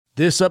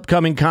This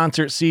upcoming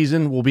concert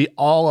season will be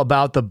all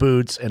about the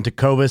boots, and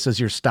Tecovas is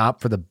your stop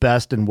for the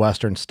best in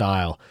Western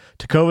style.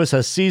 Tecovas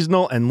has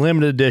seasonal and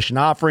limited edition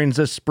offerings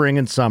this spring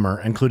and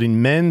summer,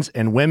 including men's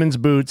and women's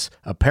boots,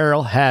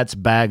 apparel, hats,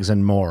 bags,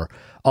 and more.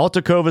 All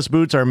Tecovas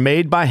boots are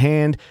made by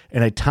hand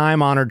in a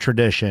time-honored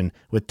tradition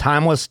with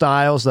timeless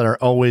styles that are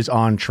always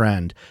on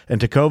trend. And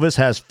Tecovas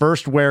has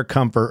first wear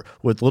comfort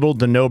with little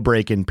to no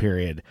break-in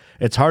period.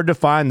 It's hard to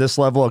find this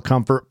level of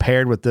comfort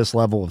paired with this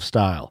level of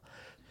style.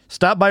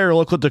 Stop by your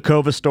local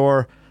Tecovas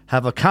store,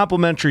 have a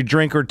complimentary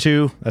drink or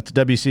two, that's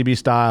WCB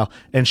style,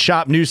 and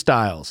shop new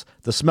styles.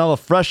 The smell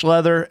of fresh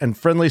leather and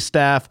friendly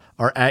staff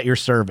are at your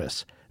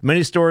service.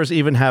 Many stores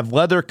even have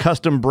leather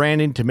custom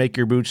branding to make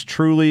your boots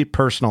truly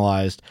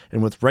personalized.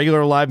 And with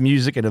regular live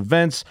music and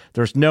events,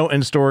 there's no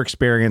in-store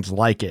experience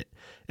like it.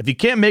 If you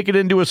can't make it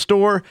into a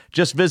store,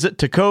 just visit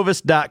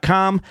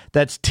tecovas.com.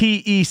 That's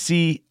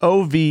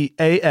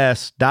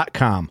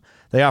TECOVAS.com.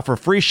 They offer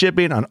free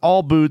shipping on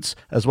all boots,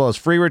 as well as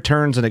free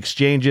returns and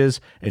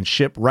exchanges, and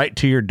ship right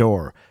to your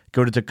door.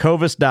 Go to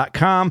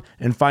tecovas.com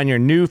and find your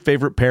new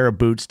favorite pair of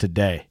boots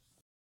today.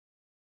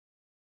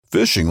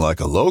 Fishing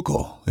like a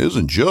local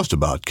isn't just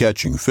about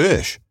catching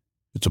fish.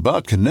 It's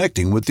about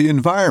connecting with the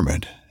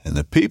environment and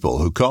the people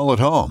who call it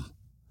home.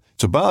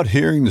 It's about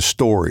hearing the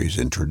stories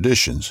and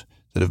traditions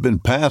that have been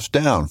passed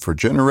down for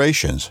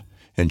generations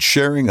and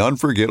sharing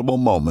unforgettable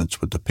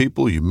moments with the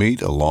people you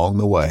meet along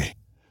the way.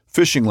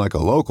 Fishing like a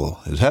local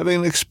is having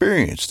an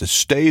experience that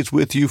stays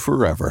with you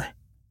forever.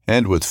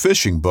 And with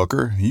Fishing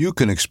Booker, you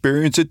can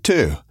experience it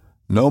too,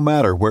 no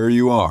matter where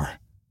you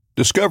are.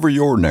 Discover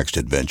your next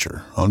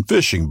adventure on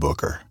Fishing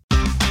Booker.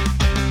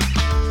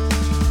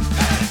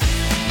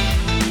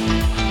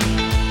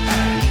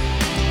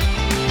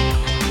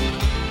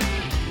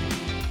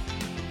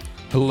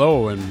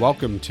 Hello and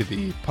welcome to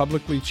the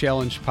Publicly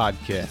Challenged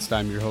Podcast.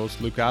 I'm your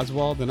host, Luke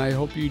Oswald, and I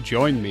hope you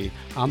join me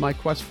on my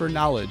quest for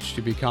knowledge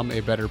to become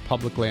a better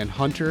public land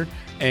hunter,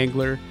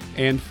 angler,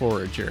 and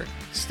forager.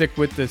 Stick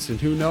with this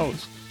and who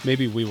knows,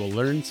 maybe we will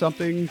learn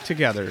something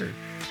together.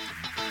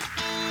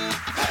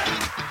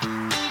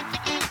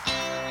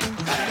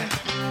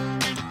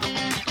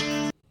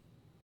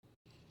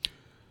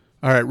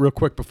 All right, real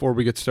quick before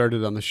we get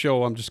started on the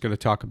show, I'm just going to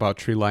talk about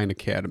Treeline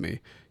Academy.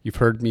 You've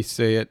heard me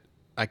say it.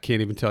 I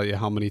can't even tell you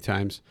how many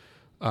times.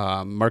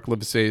 Mark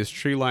Livesay is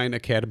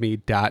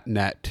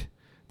treelineacademy.net.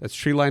 That's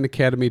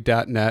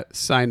treelineacademy.net.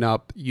 Sign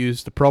up.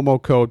 Use the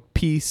promo code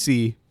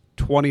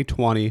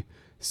PC2020.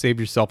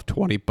 Save yourself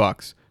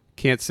 $20.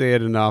 Can't say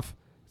it enough.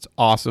 It's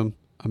awesome.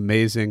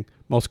 Amazing.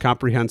 Most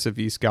comprehensive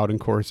e-scouting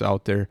course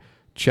out there.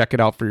 Check it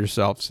out for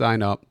yourself.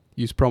 Sign up.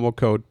 Use promo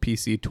code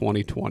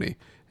PC2020.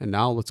 And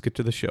now let's get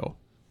to the show.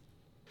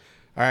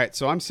 All right,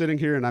 so I'm sitting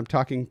here and I'm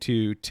talking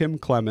to Tim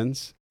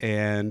Clemens.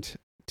 And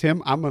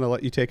Tim, I'm going to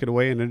let you take it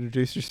away and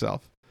introduce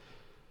yourself.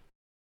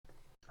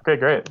 Okay,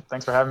 great.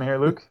 Thanks for having me here,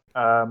 Luke.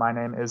 My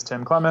name is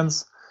Tim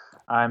Clemens.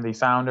 I'm the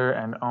founder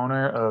and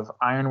owner of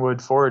Ironwood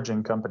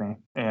Foraging Company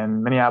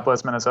in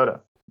Minneapolis,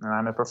 Minnesota. And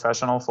I'm a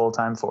professional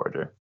full-time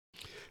forager.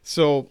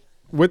 So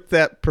with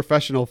that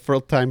professional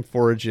full-time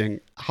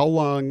foraging, how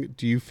long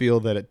do you feel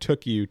that it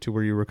took you to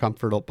where you were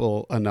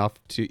comfortable enough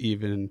to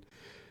even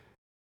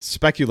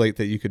speculate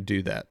that you could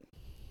do that?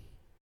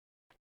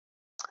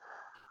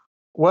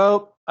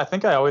 Well, I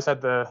think I always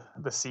had the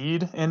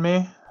seed in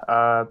me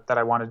that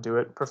I wanted to do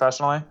it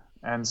professionally.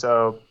 And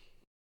so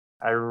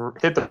I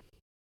hit the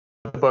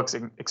books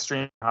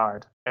extremely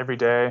hard. Every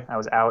day I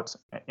was out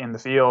in the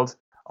field,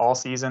 all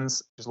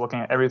seasons, just looking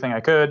at everything I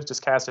could,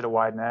 just casted a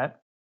wide net.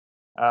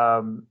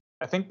 I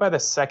think by the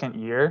second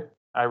year,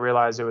 I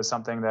realized it was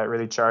something that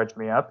really charged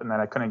me up and that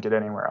I couldn't get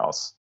anywhere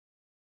else.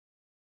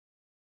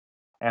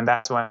 And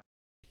that's when,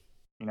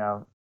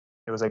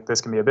 it was like,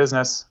 this can be a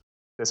business.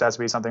 This has to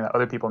be something that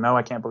other people know.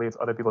 I can't believe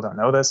other people don't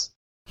know this.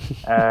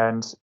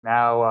 And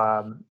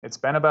now it's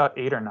been about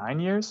 8 or 9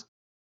 years,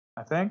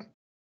 I think.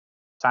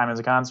 Time is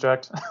a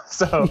construct.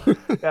 So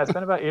yeah, it's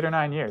been about 8 or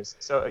 9 years.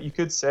 So you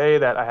could say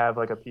that I have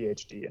like a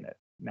PhD in it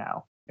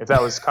now. If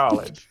that was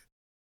college,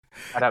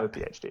 I'd have a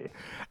PhD.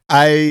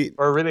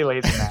 Or a really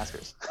lazy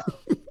master's.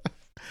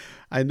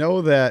 I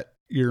know that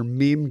your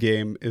meme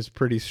game is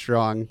pretty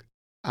strong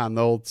on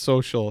the old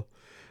social.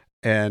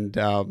 And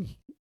I'm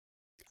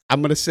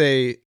going to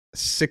say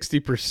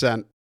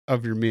 60%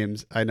 of your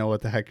memes, I know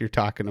what the heck you're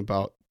talking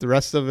about. The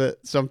rest of it,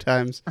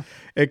 sometimes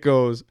it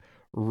goes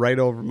right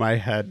over my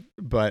head.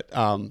 But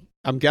I'm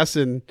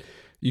guessing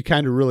you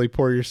kind of really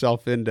pour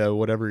yourself into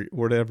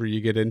whatever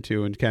you get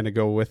into and kind of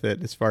go with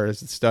it as far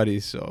as the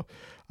studies. So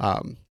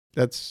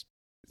it's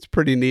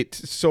pretty neat.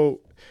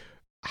 So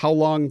how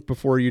long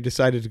before you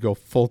decided to go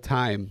full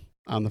time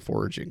on the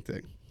foraging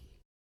thing?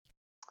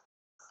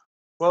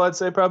 Well, I'd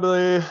say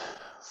probably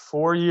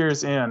 4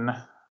 years in,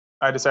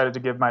 I decided to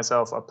give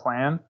myself a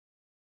plan.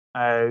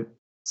 I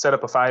set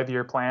up a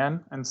 5-year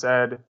plan and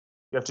said,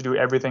 you have to do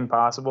everything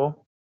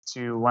possible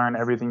to learn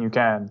everything you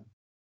can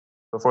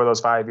before those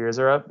 5 years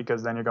are up,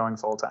 because then you're going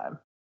full time.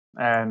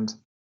 And,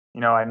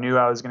 I knew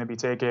I was going to be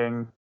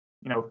taking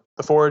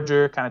the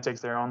forager kind of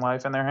takes their own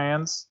life in their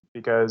hands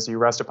because you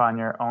rest upon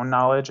your own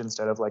knowledge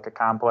instead of like a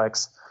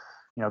complex,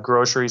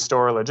 grocery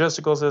store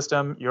logistical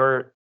system.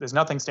 There's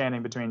nothing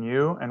standing between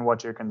you and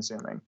what you're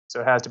consuming.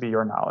 So it has to be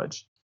your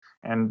knowledge.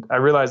 And I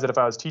realized that if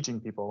I was teaching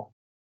people,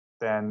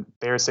 then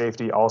their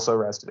safety also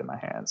rested in my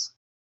hands.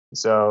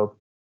 So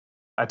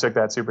I took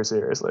that super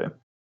seriously.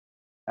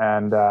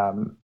 And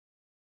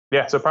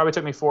so it probably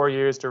took me 4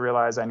 years to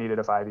realize I needed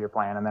a 5-year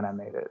plan, and then I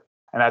made it.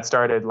 And that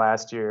started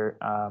last year.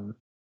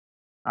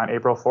 On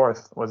April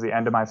 4th was the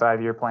end of my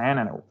 5-year plan,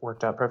 and it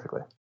worked out perfectly.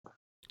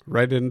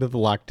 Right into the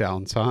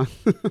lockdowns, huh?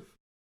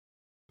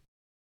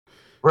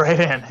 Right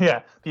in,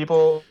 yeah.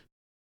 People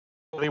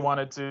really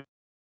wanted to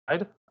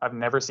ride. I've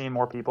never seen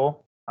more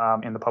people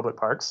in the public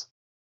parks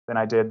than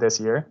I did this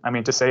year. I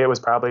mean, to say it was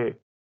probably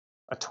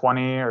a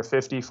 20 or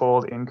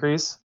 50-fold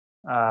increase,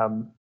 I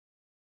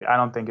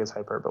don't think is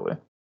hyperbole.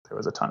 There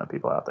was a ton of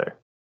people out there.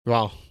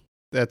 Wow,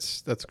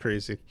 that's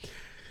crazy.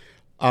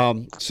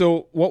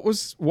 So what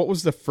was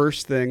the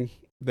first thing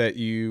that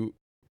you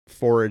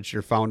foraged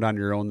or found on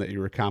your own that you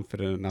were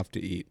confident enough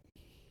to eat?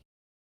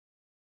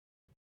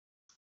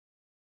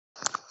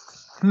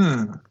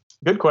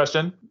 Good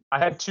question. I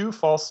had 2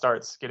 false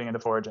starts getting into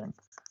foraging.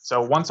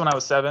 So once when I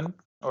was 7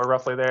 or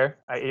roughly there,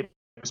 I ate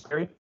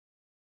gooseberry.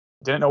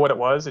 Didn't know what it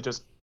was. It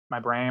just,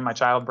 my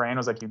child brain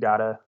was like, you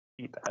gotta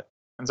eat that.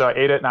 And so I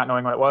ate it not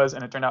knowing what it was,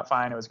 and it turned out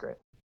fine. It was great.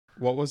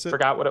 What was it?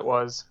 Forgot what it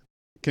was.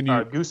 Can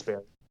you?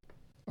 Gooseberry.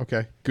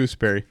 Okay,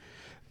 gooseberry.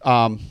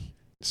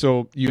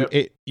 So you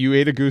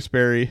ate a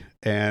gooseberry,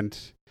 and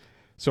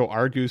so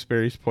are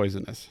gooseberries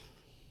poisonous?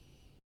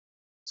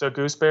 So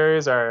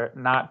gooseberries are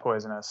not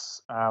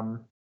poisonous.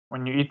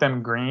 When you eat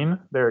them green,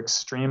 they're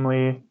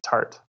extremely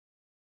tart.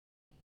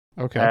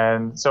 Okay.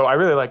 And so I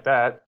really like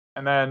that.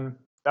 And then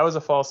that was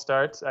a false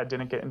start. I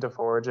didn't get into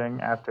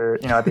foraging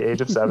after, at the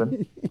age of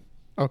 7.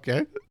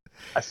 Okay.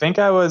 I think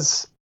I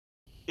was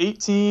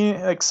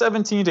 18, like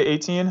 17 to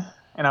 18,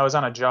 and I was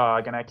on a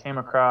jog, and I came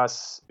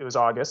across, it was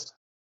August,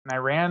 and I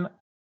ran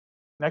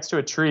next to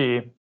a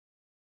tree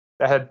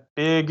that had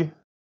big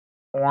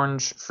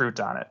orange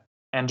fruit on it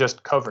and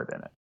just covered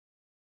in it.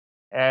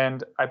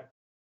 And I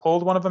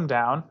pulled one of them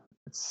down.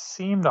 It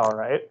seemed all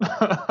right.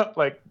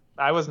 Like,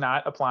 I was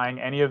not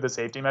applying any of the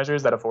safety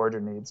measures that a forager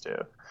needs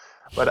to.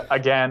 But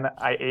again,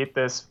 I ate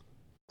this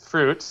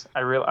fruit.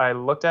 I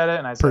looked at it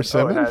and I said,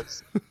 persimmon? Oh, it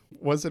has...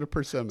 Was it a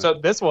persimmon? So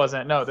this was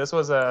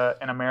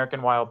an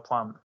American wild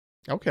plum.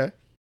 Okay.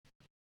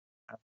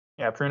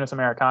 Yeah, Prunus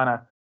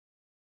americana.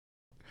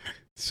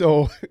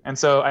 So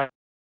I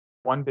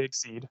one big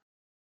seed,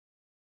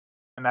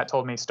 and that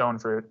told me stone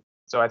fruit.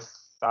 So I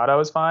thought I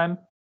was fine,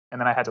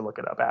 and then I had to look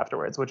it up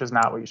afterwards, which is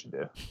not what you should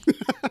do.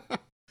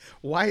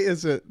 Why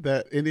is it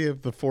that any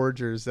of the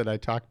foragers that I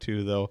talk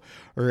to, though,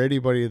 or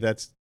anybody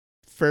that's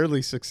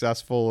fairly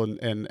successful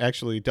and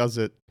actually does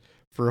it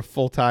for a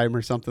full time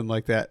or something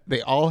like that,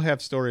 they all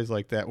have stories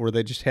like that where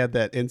they just had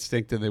that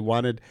instinct and they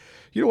wanted,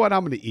 you know what,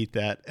 I'm going to eat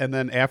that. And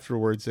then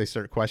afterwards they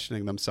start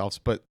questioning themselves.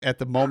 But at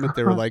the moment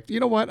they were like, you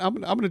know what, I'm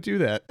going to do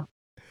that.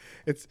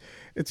 It's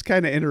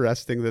kind of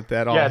interesting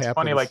that all happens. Yeah, it's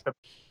funny.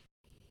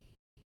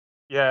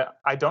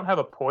 I don't have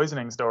a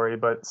poisoning story,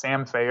 but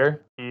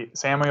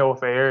Samuel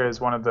Thayer is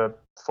one of the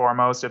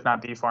foremost, if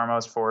not the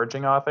foremost,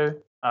 foraging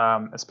author,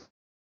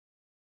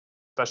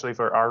 especially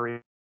for our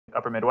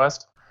upper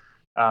Midwest.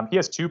 He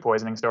has 2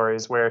 poisoning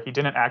stories where he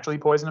didn't actually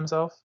poison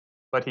himself,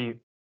 but he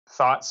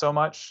thought so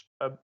much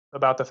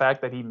about the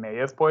fact that he may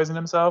have poisoned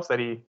himself that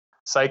he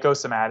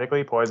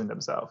psychosomatically poisoned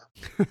himself.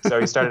 So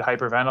he started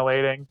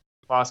hyperventilating,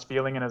 lost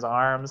feeling in his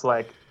arms.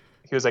 Like,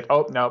 he was like,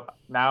 oh, no,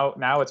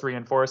 now it's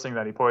reinforcing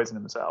that he poisoned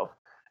himself.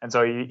 And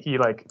so he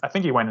I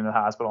think he went into the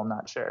hospital, I'm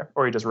not sure,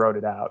 or he just wrote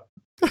it out.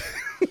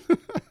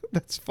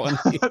 That's funny.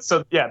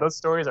 So yeah, those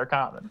stories are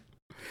common.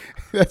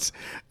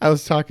 I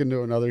was talking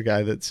to another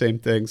guy that same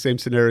thing, same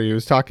scenario.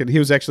 He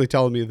was actually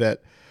telling me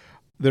that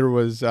there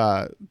was,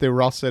 they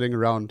were all sitting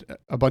around,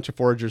 a bunch of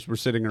foragers were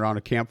sitting around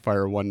a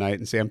campfire one night,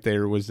 and Sam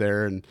Thayer was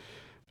there and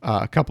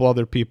a couple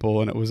other people,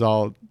 and it was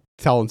all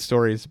telling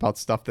stories about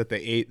stuff that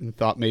they ate and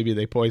thought maybe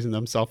they poisoned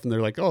themselves. And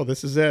they're like, oh,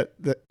 this is it.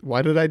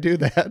 Why did I do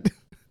that?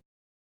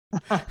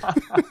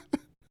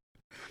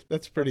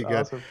 That's pretty good.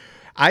 Awesome.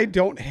 I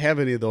don't have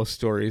any of those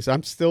stories.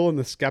 I'm still in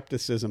the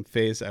skepticism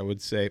phase, I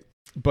would say.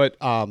 But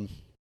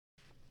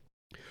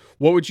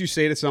what would you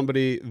say to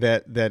somebody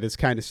that is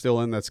kind of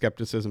still in that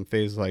skepticism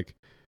phase? Like,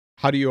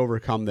 how do you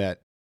overcome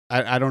that?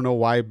 I don't know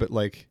why, but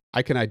like,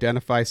 I can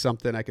identify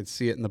something, I can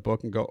see it in the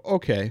book and go,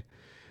 okay.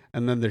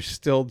 And then there's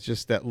still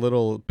just that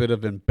little bit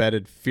of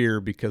embedded fear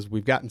because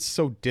we've gotten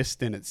so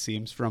distant, it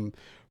seems, from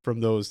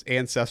those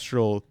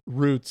ancestral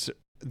roots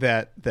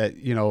that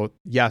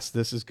yes,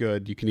 this is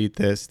good, you can eat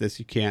this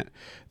you can't,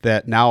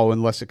 that now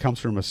unless it comes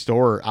from a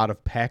store out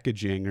of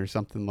packaging or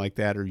something like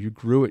that, or you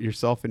grew it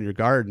yourself in your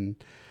garden,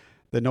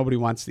 that nobody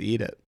wants to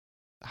eat it.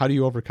 How do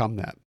you overcome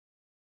that?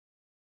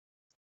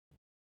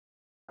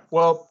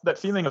 Well, that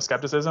feeling of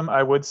skepticism,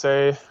 I would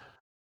say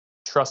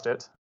trust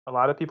it. A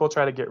lot of people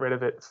try to get rid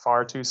of it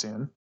far too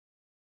soon,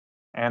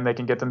 and they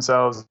can get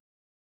themselves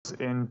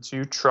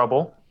into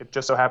trouble. It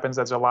just so happens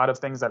there's a lot of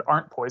things that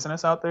aren't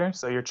poisonous out there,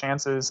 so your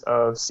chances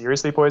of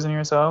seriously poisoning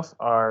yourself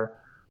are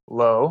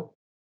low.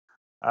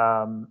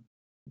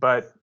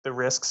 But the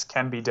risks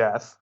can be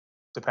death,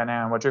 depending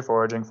on what you're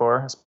foraging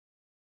for,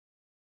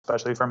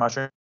 especially for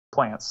mushroom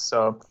plants.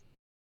 So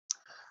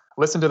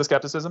listen to the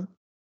skepticism.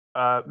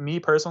 Me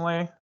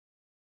personally,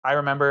 I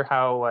remember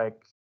how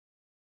like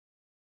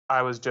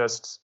I was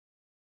just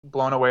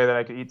blown away that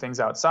I could eat things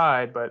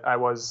outside, but I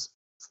was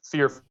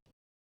fearful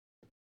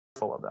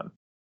of them.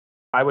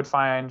 I would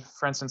find,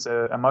 for instance,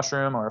 a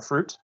mushroom or a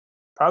fruit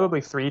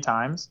probably 3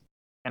 times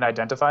and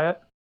identify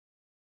it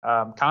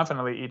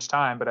confidently each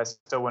time, but I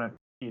still wouldn't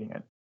be eating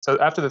it. So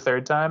after the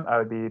 3rd time, I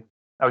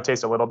would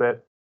taste a little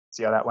bit,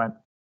 see how that went.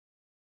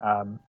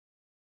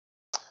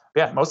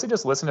 Yeah, mostly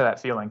just listen to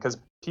that feeling, because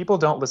people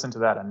don't listen to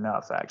that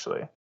enough,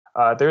 actually.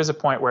 There's a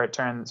point where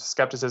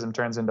skepticism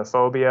turns into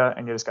phobia,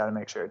 and you just got to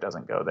make sure it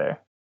doesn't go there.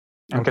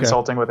 And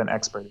consulting with an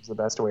expert is the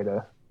best way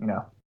to,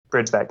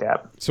 bridge that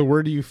gap. So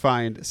where do you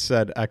find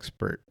said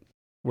expert?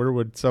 Where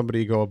would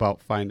somebody go about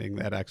finding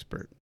that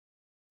expert?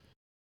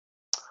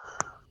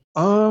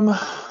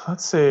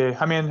 Let's see.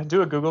 I mean,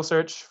 do a Google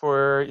search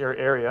for your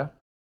area,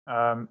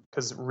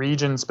 because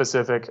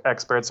region-specific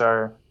experts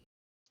are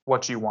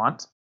what you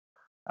want.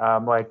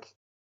 Like,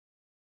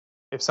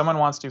 if someone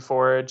wants to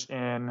forage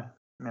in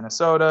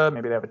Minnesota,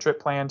 maybe they have a trip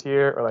planned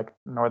here, or like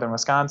northern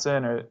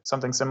Wisconsin or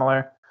something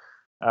similar,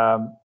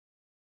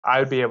 I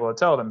would be able to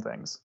tell them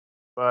things.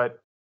 But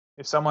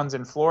if someone's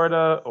in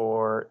Florida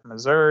or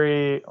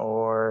Missouri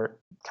or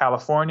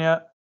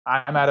California,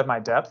 I'm out of my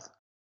depth,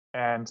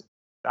 and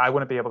I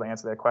wouldn't be able to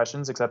answer their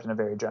questions except in a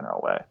very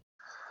general way.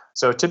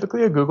 So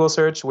typically a Google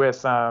search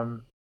with,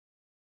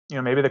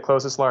 maybe the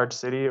closest large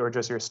city or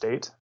just your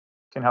state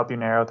can help you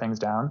narrow things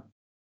down.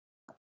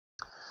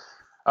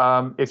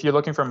 If you're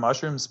looking for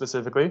mushrooms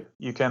specifically,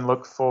 you can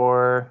look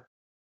for,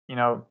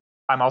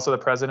 I'm also the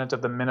president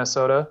of the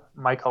Minnesota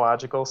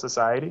Mycological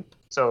Society.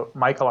 So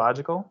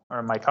mycological,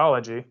 or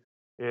mycology,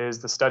 is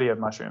the study of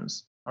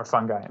mushrooms or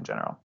fungi in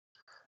general.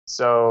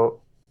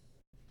 So,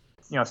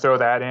 throw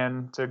that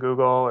into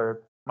Google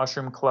or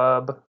Mushroom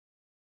Club,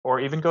 or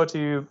even go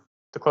to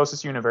the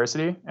closest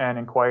university and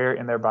inquire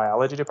in their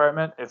biology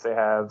department if they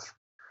have,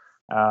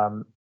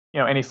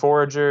 any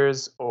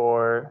foragers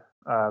or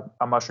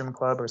a mushroom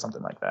club or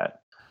something like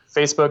that.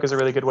 Facebook is a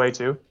really good way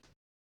too.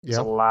 There's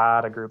a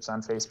lot of groups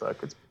on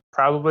Facebook. It's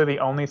probably the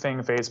only thing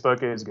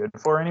Facebook is good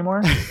for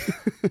anymore.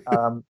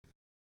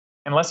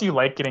 Unless you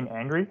like getting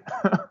angry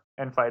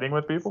and fighting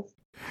with people,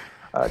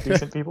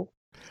 decent people.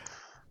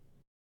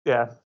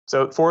 Yeah.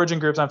 So foraging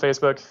groups on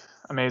Facebook,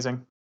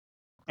 amazing.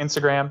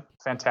 Instagram,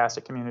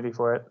 fantastic community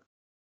for it.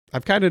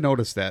 I've kind of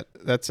noticed that.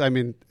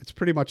 It's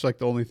pretty much like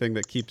the only thing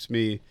that keeps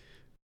me,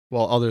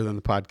 well, other than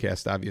the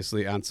podcast,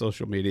 obviously, on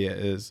social media,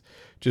 is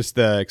just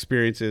the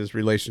experiences,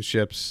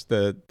 relationships,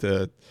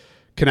 the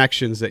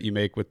connections that you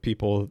make with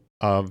people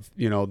of,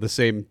 the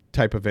same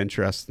type of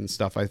interest and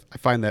stuff. I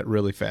find that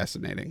really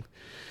fascinating.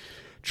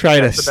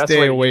 Try to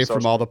stay away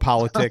from all the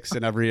politics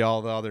and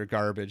all the other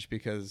garbage,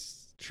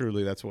 because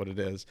truly that's what it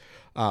is.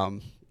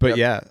 But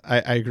yeah,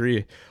 I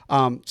agree.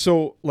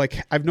 So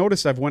like I've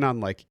noticed I've went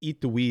on like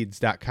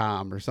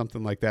eattheweeds.com or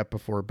something like that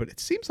before, but it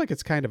seems like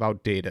it's kind of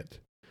outdated.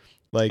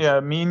 Like, yeah,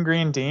 Mean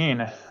Green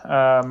Dean.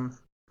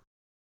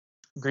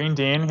 Green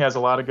Dean, he has a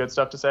lot of good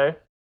stuff to say.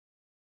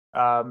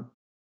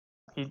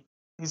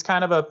 He's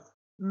kind of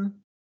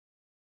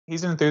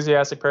he's an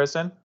enthusiastic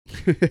person.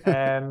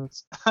 And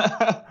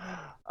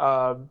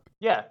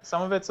yeah,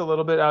 some of it's a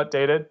little bit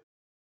outdated.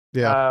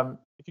 Yeah.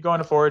 If you go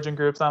into foraging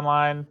groups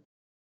online,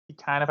 he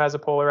kind of has a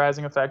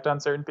polarizing effect on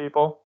certain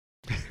people.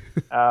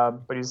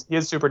 But he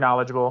is super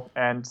knowledgeable,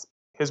 and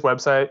his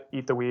website,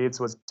 Eat the Weeds,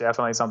 was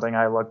definitely something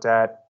I looked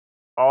at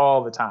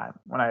all the time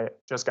when I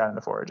just got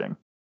into foraging.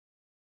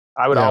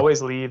 I would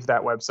always leave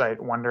that website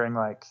wondering,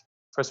 like,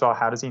 first of all,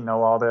 how does he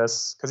know all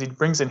this? Because he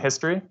brings in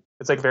history.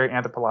 It's like very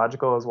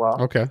anthropological as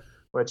well. Okay.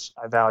 Which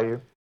I value.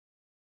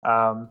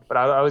 But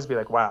I would always be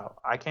like, wow,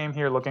 I came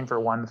here looking for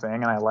one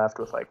thing and I left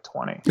with like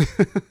 20.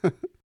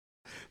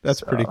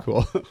 That's pretty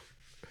cool.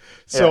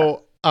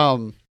 So,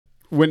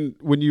 when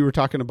you were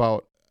talking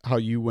about how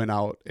you went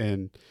out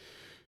and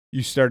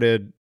you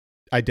started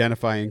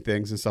identifying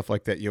things and stuff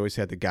like that, you always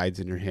had the guides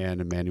in your hand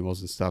and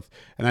manuals and stuff.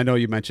 And I know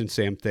you mentioned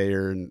Sam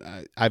Thayer, and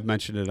I've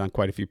mentioned it on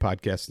quite a few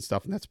podcasts and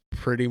stuff, and that's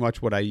pretty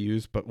much what I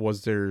use. But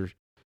was there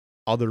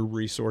other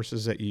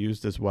resources that you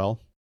used as well?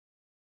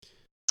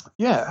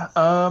 Yeah.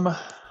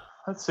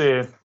 Let's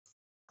see.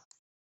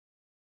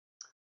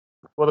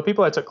 Well, the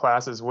people I took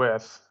classes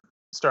with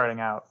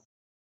starting out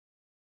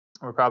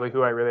were probably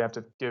who I really have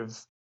to give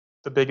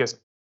the biggest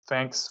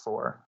thanks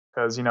for,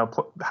 because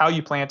how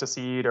you plant a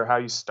seed or how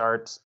you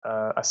start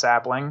a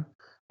sapling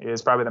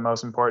is probably the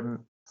most important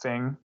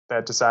thing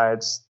that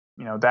decides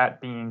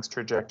that being's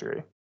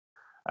trajectory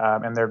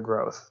and their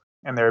growth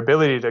and their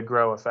ability to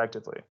grow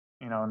effectively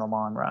in the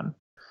long run.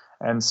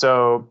 And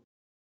so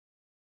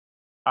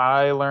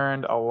I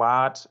learned a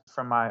lot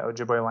from my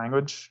Ojibwe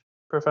language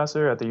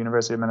professor at the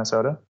University of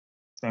Minnesota.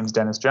 His name's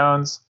Dennis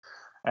Jones.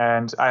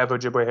 And I have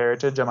Ojibwe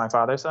heritage on my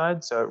father's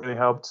side, so it really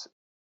helped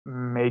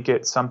make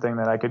it something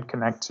that I could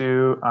connect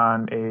to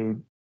on a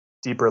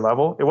deeper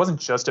level. It wasn't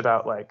just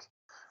about like,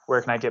 where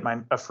can I get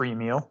a free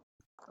meal?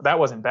 That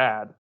wasn't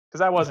bad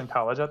because I was in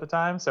college at the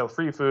time, so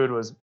free food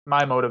was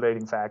my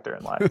motivating factor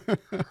in life.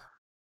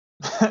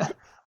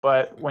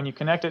 But when you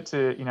connect it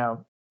to,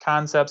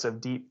 concepts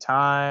of deep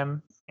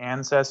time,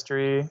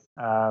 ancestry,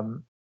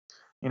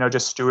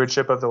 just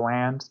stewardship of the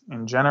land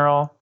in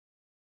general,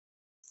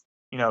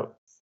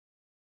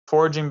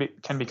 foraging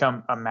can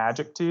become a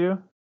magic to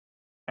you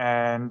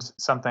and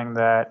something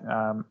that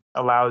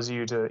allows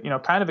you to,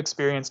 kind of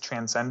experience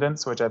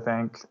transcendence, which I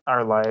think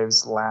our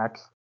lives lack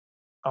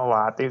a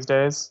lot these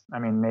days. I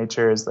mean,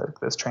 nature is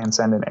this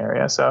transcendent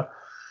area. So,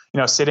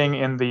 sitting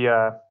in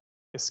the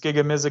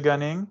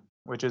Iskigamiziganing,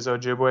 which is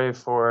Ojibwe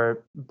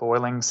for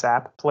boiling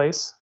sap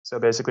place. So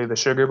basically the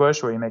sugar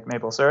bush where you make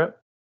maple syrup,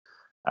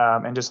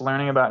 and just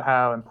learning about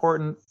how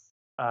important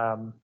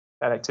that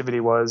activity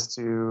was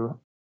to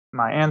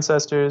my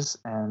ancestors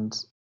and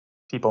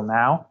people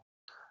now.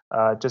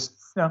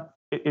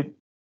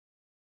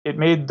 It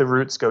made the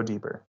roots go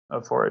deeper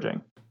of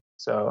foraging.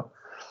 So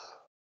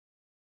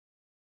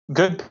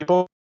good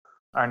people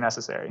are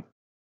necessary.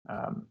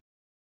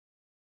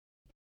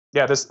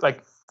 This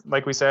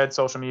like we said,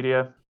 social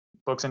media,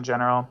 books in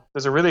general.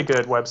 There's a really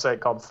good website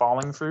called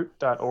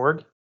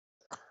fallingfruit.org.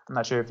 I'm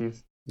not sure if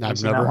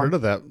I've never heard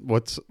of that.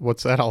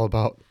 What's that all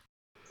about?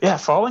 Yeah,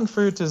 Falling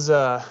Fruit is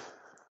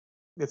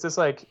it's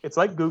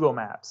like Google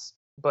Maps,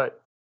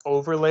 but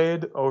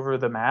overlaid over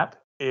the map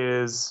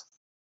is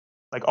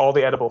like all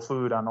the edible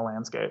food on the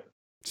landscape.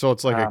 So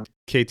it's like a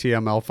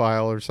KTML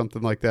file or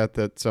something like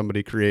that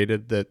somebody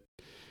created that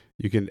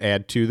you can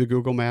add to the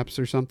Google Maps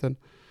or something?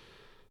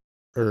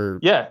 Or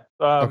yeah,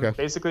 okay.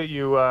 Basically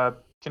you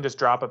can just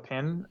drop a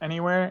pin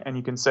anywhere and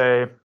you can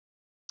say,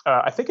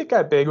 I think it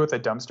got big with the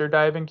dumpster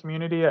diving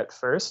community at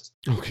first.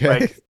 Okay.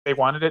 Like they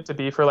wanted it to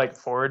be for like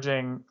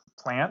foraging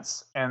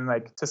plants and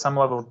like to some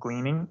level of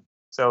gleaning.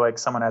 So like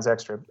someone has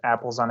extra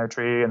apples on their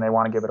tree and they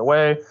want to give it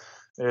away.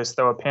 They just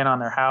throw a pin on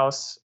their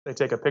house. They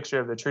take a picture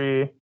of the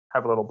tree,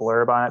 have a little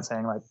blurb on it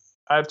saying like,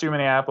 I have too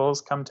many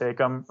apples, come take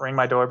them, ring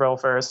my doorbell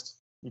first,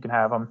 you can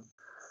have them.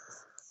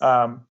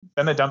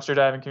 Then the dumpster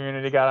diving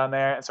community got on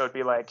there. And so it'd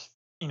be like,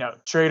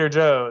 Trader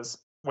Joe's,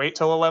 wait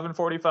till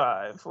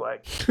 11:45.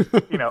 Like,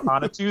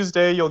 on a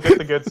Tuesday, you'll get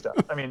the good stuff.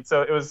 I mean,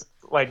 so it was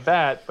like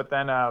that. But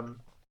then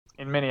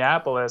in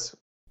Minneapolis,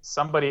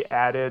 somebody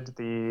added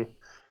the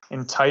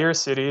entire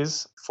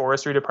city's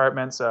forestry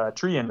department's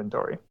tree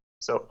inventory.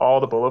 So all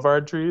the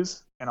boulevard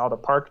trees and all the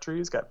park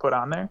trees got put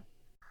on there.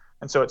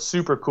 And so it's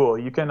super cool.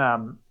 You can, I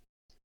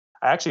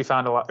actually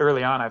found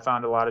early on, I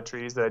found a lot of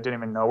trees that I didn't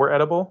even know were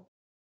edible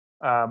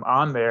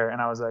on there.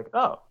 And I was like,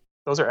 oh,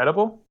 those are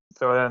edible?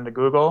 Throw that into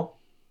Google.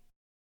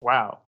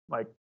 Wow.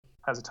 Like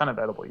has a ton of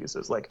edible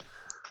uses like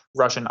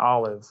Russian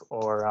olive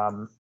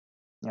or,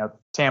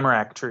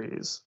 tamarack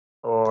trees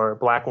or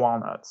black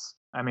walnuts.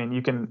 I mean,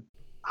 you can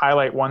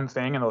highlight one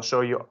thing and it'll show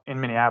you in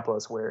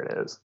Minneapolis where it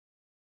is.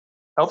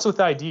 Helps with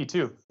ID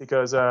too,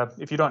 because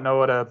if you don't know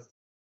what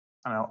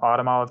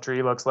autumn olive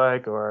tree looks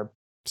like or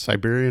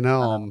Siberian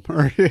elm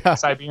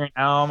Siberian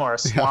elm or a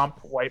swamp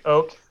white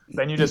oak,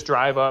 then you just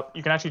drive up.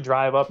 You can actually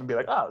drive up and be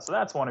like, oh, so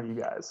that's one of you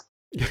guys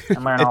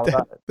and learn all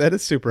about it. That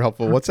is super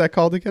helpful. What's that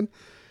called again?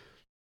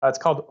 It's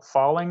called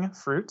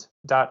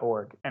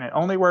fallingfruit.org, and it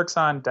only works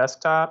on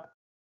desktop.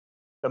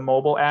 The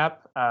mobile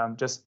app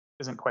just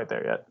isn't quite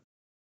there yet.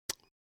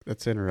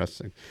 That's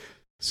interesting.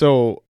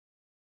 So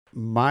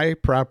my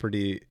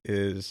property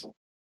is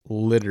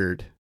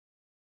littered,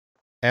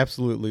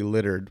 absolutely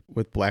littered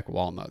with black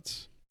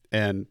walnuts.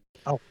 And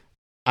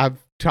I've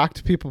talked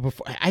to people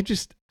before.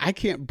 I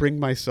can't bring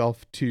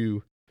myself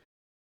to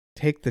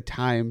take the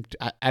time.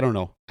 I don't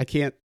know. I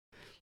can't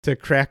to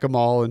crack them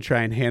all and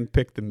try and hand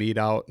pick the meat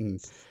out. And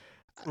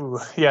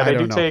they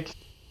do take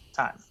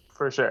time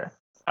for sure.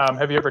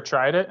 Have you ever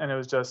tried it and it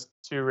was just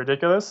too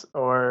ridiculous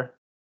or?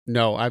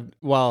 No,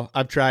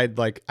 I've tried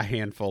like a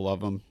handful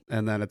of them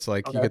and then it's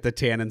like you get the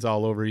tannins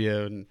all over you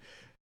and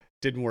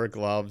didn't wear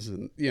gloves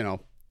and,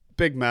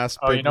 big mess,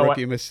 big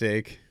rookie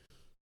mistake.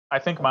 I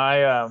think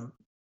my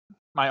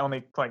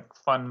only like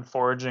fun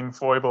foraging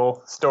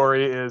foible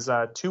story is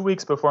 2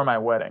 weeks before my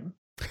wedding.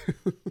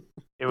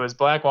 It was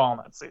black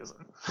walnut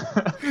season.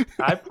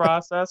 I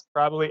processed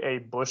probably a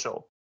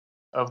bushel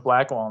of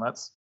black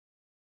walnuts.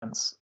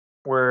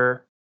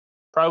 Were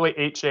probably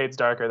 8 shades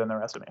darker than the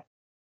rest of me.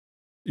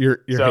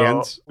 Your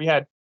hands? We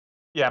had,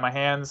 my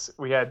hands.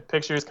 We had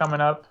pictures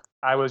coming up.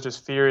 I was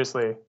just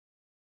furiously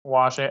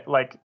washing it.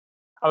 Like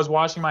I was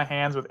washing my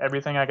hands with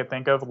everything I could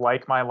think of,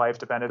 like my life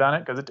depended on it,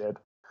 because it did.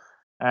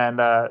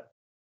 And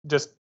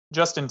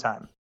just in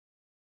time,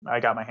 I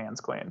got my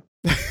hands clean.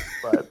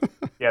 But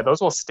yeah,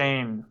 those will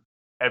stain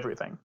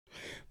everything.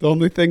 The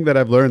only thing that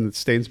I've learned that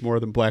stains more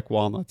than black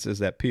walnuts is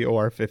that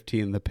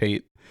POR15, the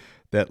paint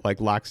that like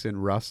locks in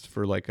rust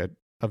for like a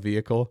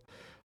vehicle,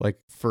 like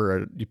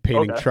for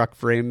painting truck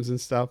frames and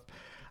stuff.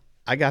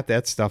 I got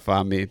that stuff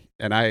on me,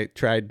 and I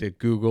tried to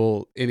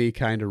Google any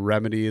kind of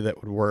remedy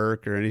that would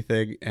work or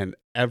anything, and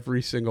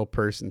every single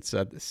person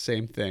said the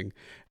same thing,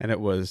 and it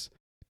was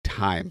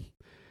time.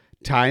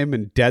 Time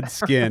and dead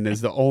skin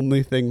is the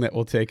only thing that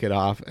will take it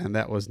off, and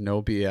that was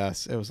no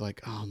BS. It was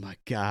like, oh my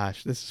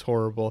gosh, this is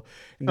horrible.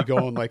 And you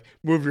go and like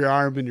move your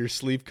arm, and your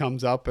sleeve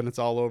comes up, and it's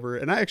all over.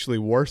 And I actually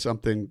wore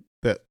something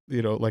that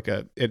like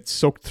it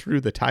soaked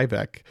through the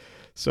Tyvek,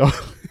 so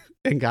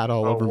and got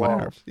all over my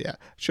arms. Yeah,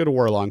 should have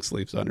wore long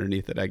sleeves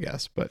underneath it, I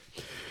guess, but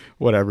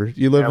whatever.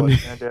 You live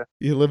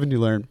you live and you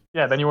learn.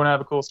 Yeah, then you want to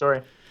have a cool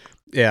story.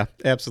 Yeah,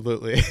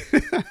 absolutely.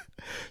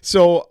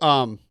 So,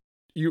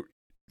 you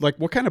like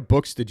what kind of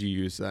books did you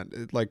use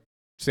then? Like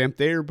Sam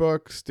Thayer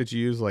books? Did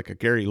you use like a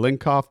Gary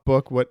Linkoff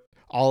book? What,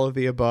 all of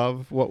the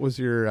above? What was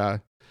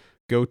your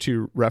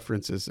go-to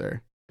references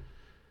there?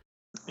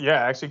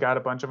 Yeah, I actually got a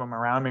bunch of them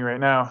around me right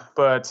now,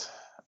 but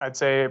I'd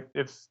say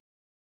if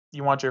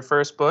you want your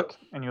first book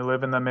and you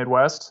live in the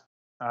Midwest,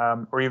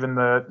 or even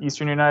the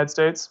Eastern United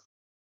States,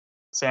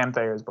 Sam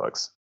Thayer's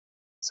books.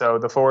 So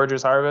The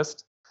Forager's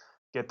Harvest,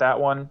 get that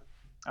one.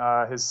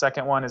 His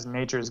second one is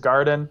Nature's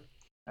Garden,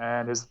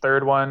 and his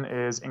third one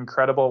is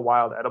Incredible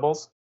Wild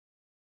Edibles.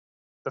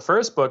 The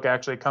first book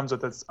actually comes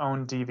with its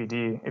own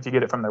DVD if you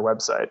get it from their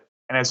website.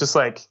 And it's just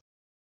like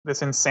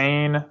this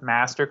insane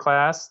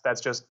masterclass that's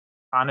just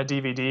on a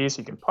DVD, so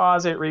you can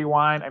pause it,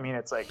 rewind. I mean,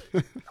 it's like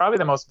probably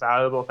the most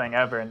valuable thing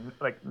ever, and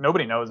like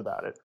nobody knows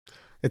about it.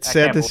 It's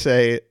sad to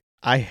say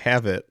I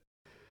have it,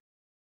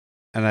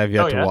 and I've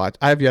yet to watch.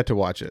 I have yet to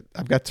watch it.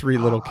 I've got 3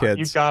 little kids.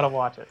 You gotta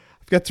watch it.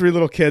 I've got 3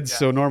 little kids,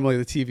 so normally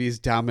the TV is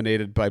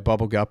dominated by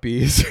Bubble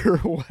Guppies or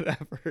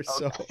whatever. Okay.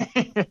 So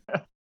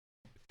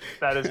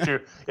that is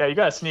true. Yeah, you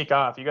gotta sneak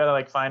off. You gotta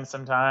like find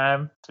some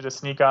time to just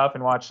sneak off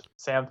and watch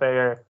Sam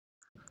Thayer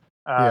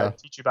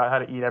teach you about how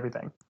to eat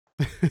everything.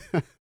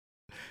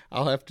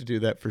 I'll have to do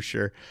that for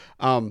sure.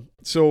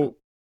 So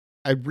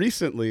I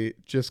recently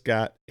just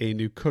got a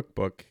new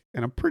cookbook,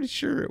 and I'm pretty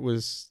sure it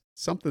was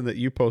something that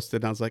you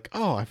posted. And I was like,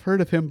 oh, I've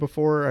heard of him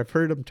before. I've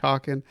heard him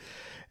talking.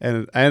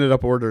 And I ended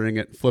up ordering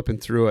it, flipping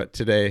through it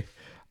today.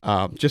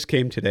 Just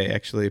came today,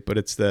 actually. But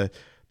it's the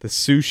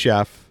Sioux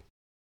Chef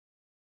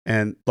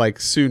and like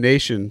Sioux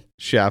Nation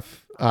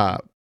Chef,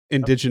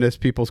 Indigenous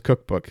Peoples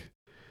Cookbook.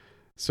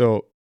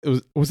 So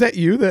was that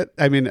you that,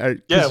 I mean,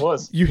 yeah, it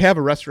was. You have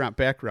a restaurant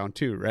background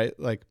too, right?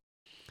 Like,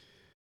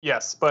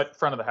 yes, but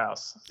front of the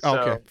house. So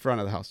okay, front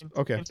of the house.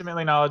 Okay.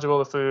 Intimately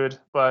knowledgeable of food,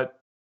 but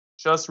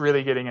just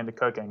really getting into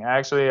cooking.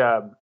 Actually,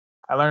 I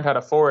learned how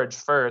to forage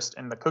first,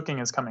 and the cooking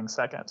is coming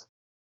second.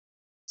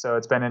 So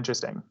it's been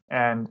interesting.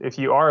 And if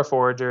you are a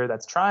forager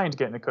that's trying to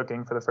get into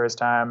cooking for the first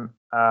time,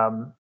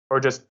 or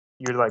just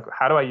you're like,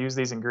 how do I use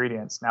these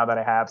ingredients now that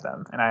I have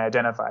them and I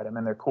identified them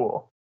and they're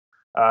cool?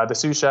 The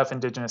Sioux Chef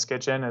Indigenous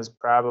Kitchen is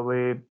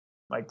probably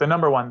like the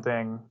number one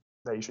thing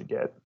that you should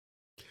get.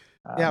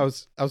 Yeah,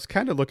 I was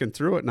kind of looking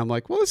through it, and I'm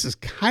like, well, this is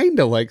kind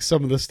of like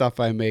some of the stuff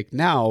I make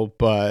now,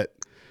 but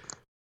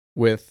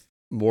with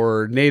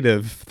more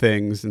native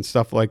things and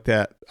stuff like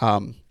that.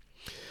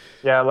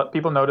 Yeah,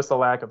 people notice the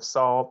lack of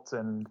salt,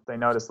 and they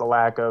notice the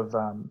lack of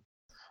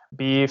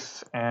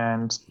beef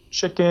and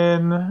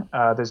chicken.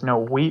 There's no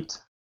wheat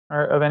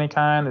of any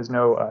kind. There's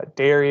no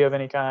dairy of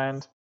any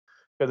kind,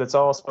 because it's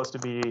all supposed to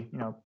be,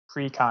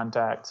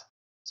 pre-contact,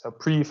 so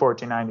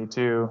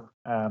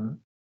pre-1492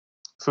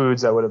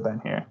 foods that would have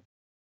been here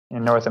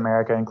in North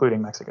America,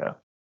 including Mexico.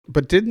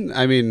 But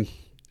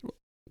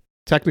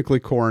technically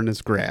corn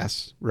is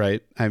grass,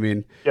 right? I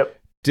mean, yep.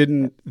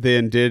 Didn't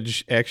the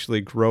Indige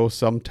actually grow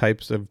some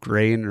types of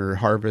grain or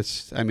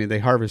harvest? I mean, they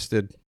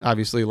harvested,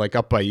 obviously, like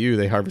up by you,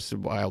 they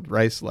harvested wild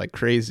rice like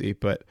crazy,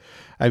 but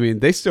I mean,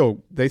 they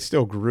still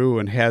grew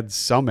and had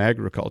some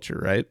agriculture,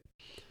 right?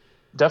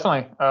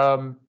 Definitely.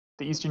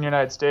 The Eastern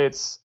United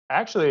States,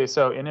 actually,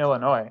 so in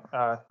Illinois,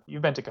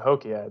 you've been to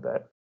Cahokia, I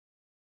bet.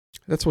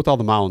 That's with all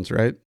the mounds,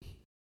 right?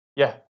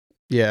 Yeah.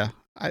 Yeah.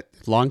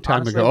 Long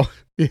time ago.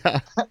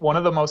 Yeah. One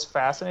of the most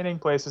fascinating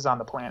places on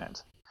the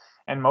planet.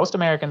 And most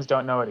Americans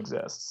don't know it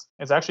exists.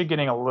 It's actually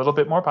getting a little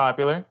bit more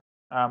popular.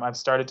 I've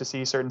started to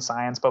see certain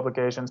science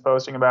publications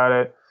posting about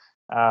it.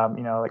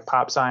 Like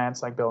Pop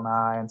Science, like Bill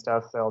Nye and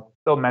stuff.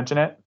 They'll mention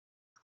it.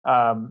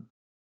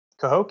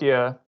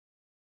 Cahokia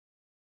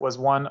was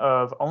one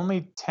of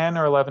only 10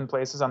 or 11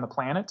 places on the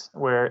planet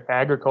where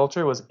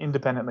agriculture was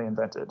independently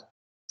invented.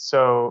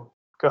 So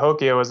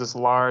Cahokia was this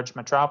large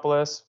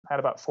metropolis, had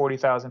about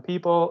 40,000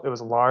 people. It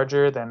was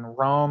larger than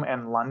Rome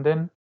and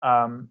London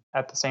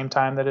at the same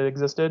time that it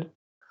existed.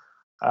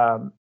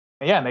 And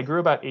they grew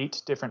about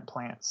 8 different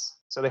plants.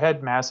 So they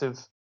had massive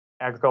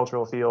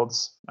agricultural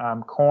fields.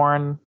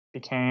 Corn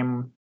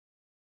became,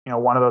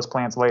 one of those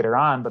plants later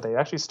on, but they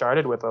actually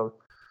started with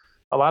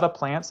a lot of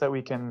plants that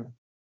we can,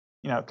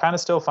 kind of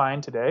still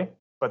find today,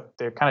 but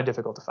they're kind of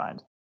difficult to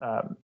find.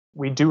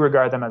 We do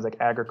regard them as like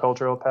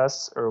agricultural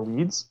pests or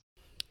weeds.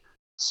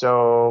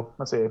 So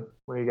let's see,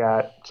 we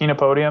got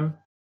Chenopodium.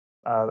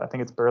 I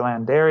think it's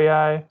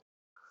Berlanderii.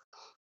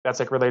 That's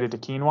like related to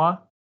quinoa.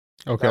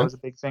 Okay. That was a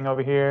big thing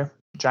over here.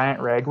 Giant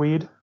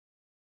ragweed.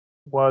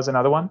 was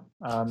another one.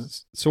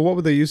 So what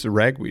would they use the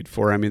ragweed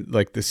for? I mean,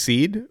 like the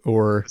seed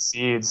or?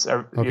 Seeds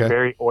are Okay.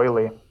 very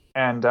oily,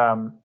 and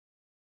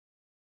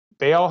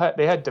they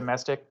had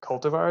domestic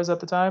cultivars at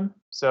the time,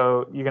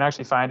 so you can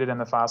actually find it in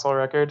the fossil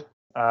record,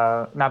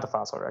 not the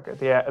fossil record,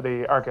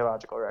 the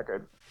archaeological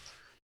record,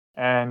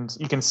 and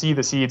you can see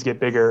the seeds get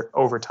bigger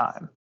over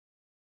time.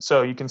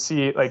 So you can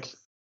see like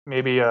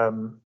maybe a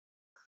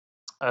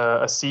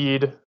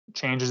seed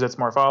changes its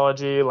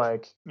morphology,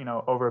 like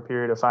over a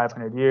period of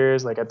 500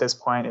 years. Like at this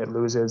point, it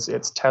loses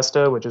its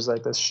testa, which is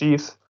like this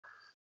sheath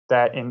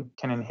that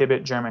can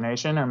inhibit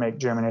germination or make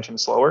germination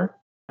slower,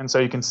 and so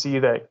you can see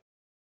that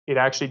it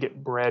actually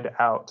get bred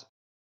out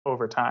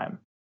over time.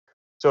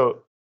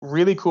 So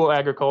really cool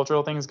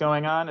agricultural things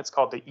going on. It's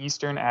called the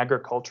Eastern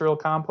Agricultural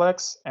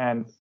Complex,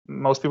 and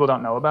most people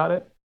don't know about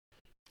it.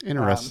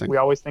 Interesting. We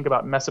always think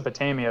about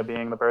Mesopotamia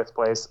being the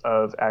birthplace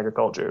of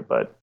agriculture,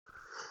 but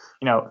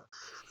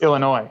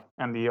Illinois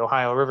and the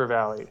Ohio River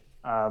Valley,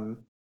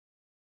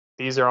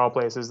 these are all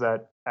places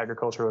that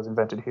agriculture was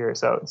invented here.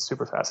 So it's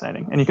super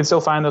fascinating, and you can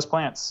still find those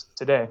plants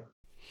today.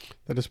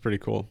 That is pretty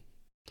cool.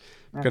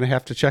 I'm Yeah. going to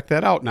have to check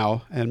that out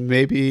now and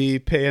maybe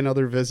pay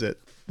another visit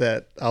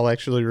that I'll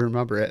actually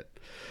remember it.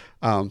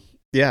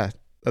 Yeah,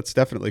 that's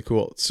definitely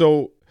cool.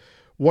 So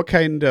what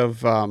kind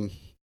of,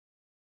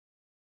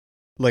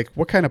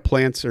 what kind of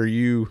plants are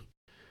you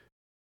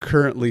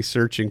currently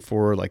searching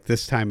for, like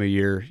this time of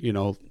year,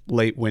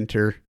 late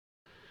winter?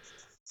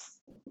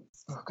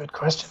 Oh, good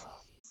question.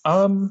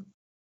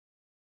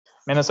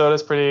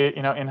 Minnesota's pretty,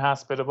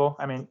 inhospitable.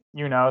 I mean,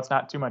 it's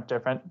not too much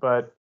different,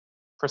 but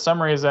for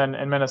some reason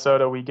in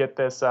Minnesota, we get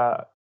this,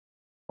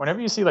 whenever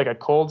you see like a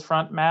cold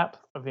front map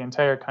of the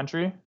entire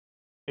country,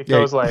 it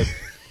goes like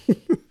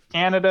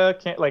Canada,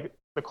 like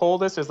the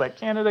coldest is like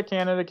Canada,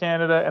 Canada,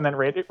 Canada. And then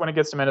right when it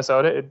gets to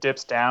Minnesota, it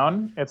dips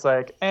down. It's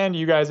like, and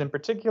you guys in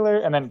particular,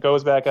 and then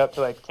goes back up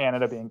to like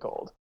Canada being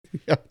cold.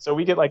 Yeah. So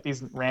we get like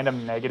these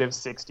random negative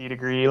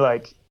 60-degree,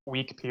 like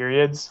week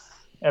periods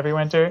every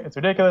winter. It's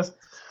ridiculous.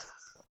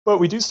 But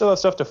we do still have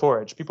stuff to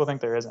forage. People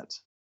think there isn't.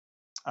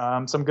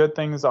 Some good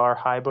things are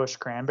high bush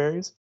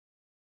cranberries.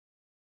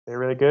 They're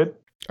really good.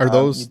 Are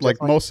those like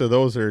definitely- most of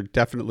those are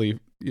definitely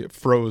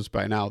froze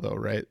by now though,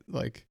 right?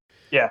 Like,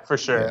 Yeah, for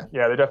sure.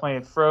 Yeah, they're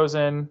definitely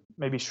frozen,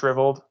 maybe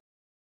shriveled.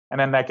 And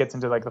then that gets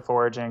into like the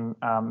foraging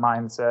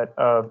mindset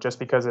of just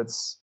because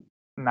it's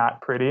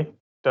not pretty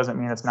doesn't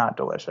mean it's not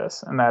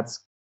delicious. And that's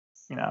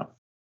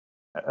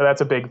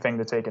a big thing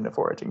to take into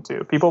foraging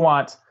too. People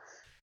want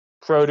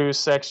produce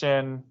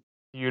section,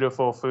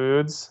 beautiful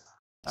foods.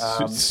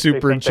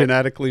 super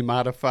genetically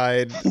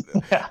modified,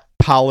 Yeah.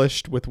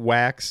 polished with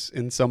wax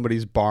in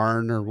somebody's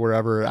barn or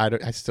wherever. I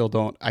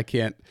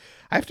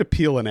have to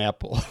peel an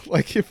apple.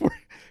 Like if we're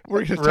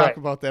going to talk Right.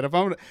 about that,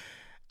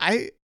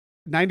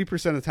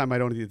 90% of the time I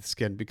don't eat the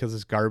skin because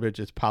it's garbage.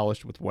 It's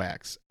polished with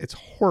wax. It's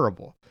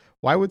horrible.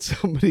 Why would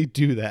somebody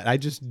do that? I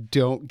just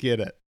don't get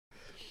it.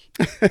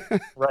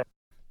 Right.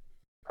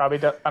 Probably,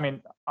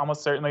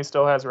 almost certainly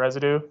still has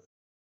residue.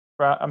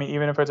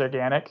 Even if it's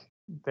organic,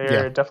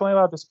 they're definitely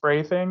allowed to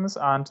spray things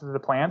onto the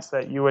plants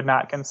that you would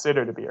not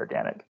consider to be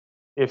organic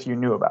if you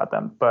knew about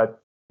them.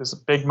 But there's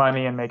big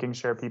money in making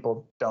sure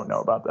people don't know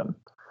about them.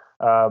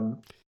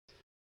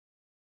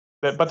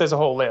 But there's a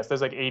whole list.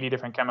 There's like 80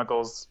 different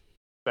chemicals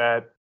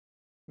that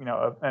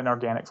an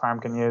organic farm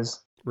can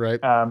use. Right.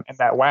 And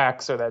that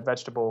wax or that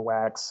vegetable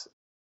wax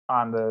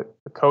on the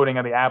coating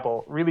of the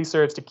apple really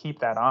serves to keep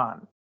that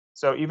on.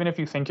 So even if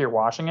you think you're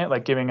washing it,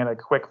 like giving it a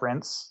quick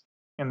rinse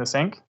in the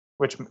sink,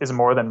 which is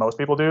more than most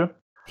people do,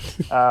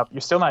 you're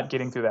still not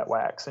getting through that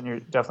wax, and you're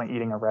definitely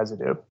eating a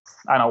residue.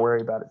 I don't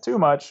worry about it too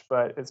much,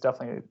 but it's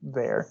definitely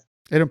there.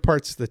 It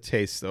imparts the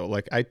taste, though.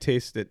 Like I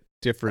taste it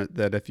different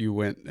than if you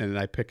went and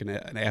I pick an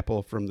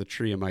apple from the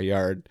tree in my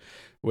yard,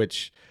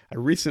 which I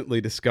recently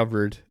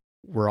discovered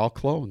were all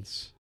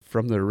clones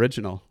from the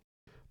original.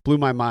 Blew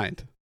my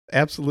mind.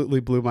 Absolutely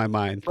blew my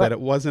mind that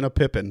it wasn't a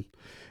Pippin.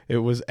 It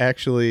was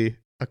actually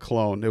a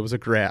clone. It was a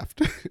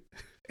graft.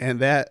 And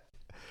that,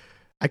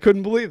 I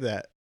couldn't believe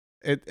that.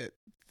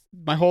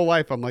 My whole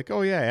life, I'm like,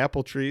 oh yeah,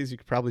 apple trees, you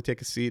could probably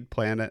take a seed,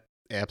 plant it.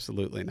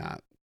 Absolutely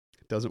not.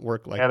 It doesn't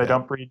work like that. Yeah, they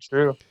don't breed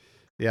true.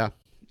 Yeah.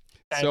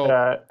 And,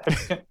 So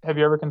have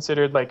you ever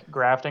considered like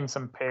grafting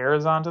some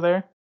pears onto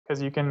there?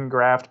 Because you can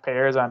graft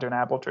pears onto an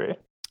apple tree.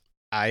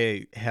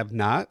 I have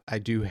not. I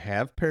do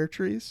have pear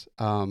trees.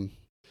 There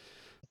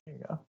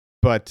you go.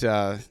 But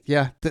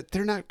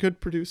they're not good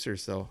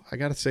producers, though. I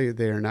got to say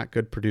they are not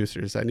good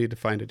producers. I need to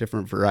find a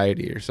different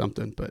variety or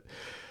something. But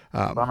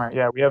bummer.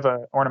 Yeah, we have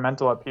an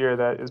ornamental up here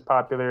that is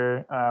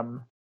popular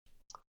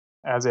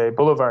as a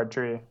boulevard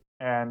tree,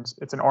 and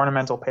it's an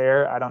ornamental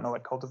pear. I don't know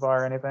what cultivar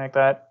or anything like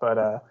that,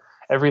 but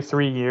every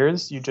 3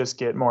 years you just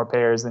get more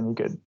pears than you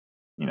could,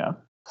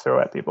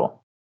 throw at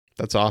people.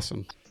 That's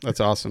awesome.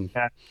 That's awesome.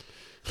 Yeah.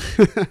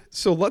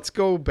 So let's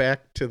go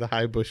back to the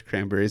high bush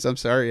cranberries. I'm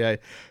sorry I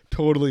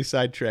totally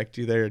sidetracked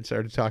you there and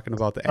started talking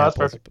about the That's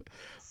apples. perfect.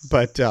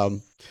 But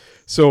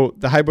so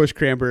the high bush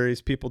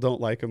cranberries, people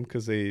don't like them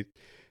because they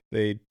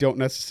don't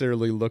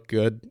necessarily look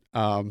good.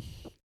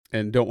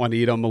 and don't want to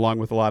eat them along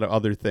with a lot of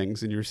other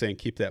things. And you were saying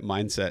keep that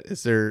mindset.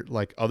 Is there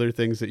like other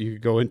things that you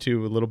could go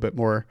into a little bit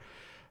more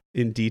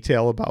in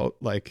detail about,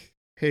 like,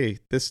 hey,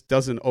 this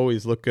doesn't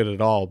always look good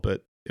at all,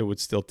 but it would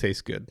still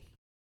taste good?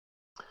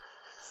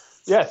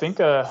 Yeah, I think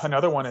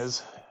another one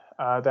is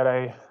that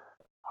I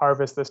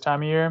harvest this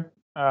time of year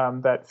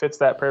that fits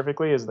that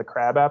perfectly is the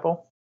crab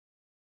apple.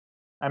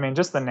 I mean,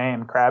 just the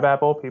name crab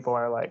apple, people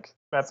are like,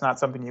 that's not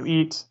something you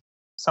eat.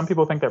 Some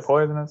people think they're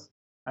poisonous.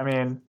 I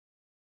mean,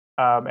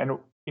 and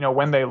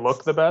when they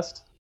look the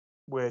best,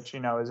 which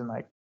is in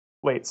like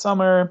late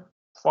summer,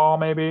 fall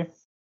maybe,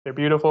 they're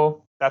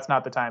beautiful. That's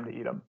not the time to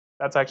eat them.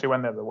 That's actually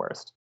when they're the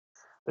worst.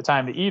 The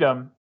time to eat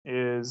them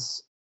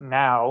is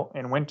now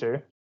in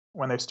winter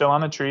when they're still on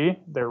the tree.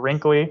 They're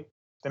wrinkly.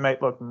 They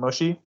might look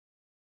mushy.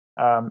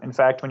 In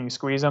fact, when you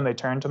squeeze them, they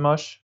turn to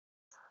mush.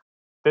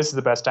 This is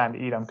the best time to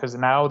eat them because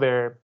now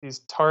they're these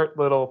tart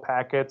little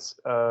packets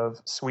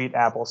of sweet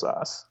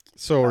applesauce.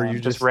 So are you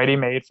just ready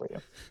made for you?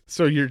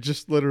 So you're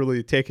just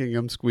literally taking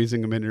them,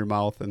 squeezing them in your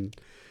mouth, and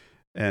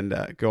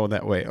going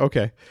that way.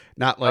 Okay,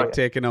 not like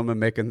taking them and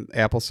making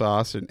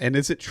applesauce. And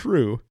is it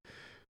true?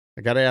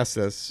 I got to ask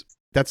this.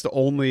 That's the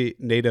only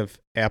native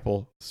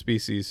apple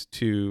species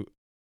to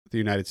the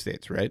United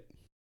States, right?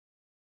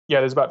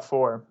 Yeah, there's about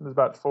four. There's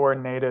about four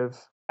native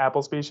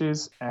apple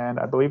species, and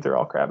I believe they're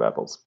all crab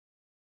apples.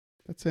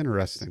 That's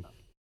interesting.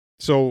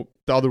 So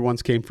the other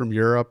ones came from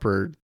Europe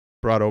or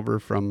brought over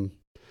from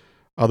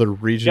other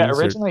regions? Yeah,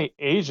 originally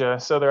Asia.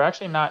 So they're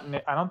actually not,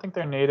 I don't think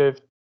they're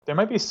native. There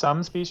might be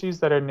some species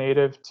that are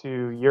native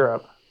to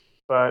Europe,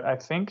 but I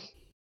think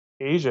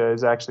Asia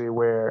is actually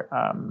where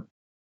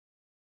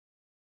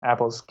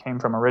apples came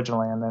from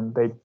originally, and then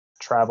they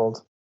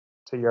traveled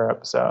to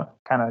Europe. So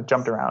kind of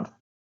jumped around.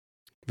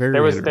 Very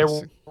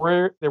interesting.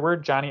 There were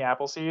Johnny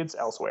Appleseeds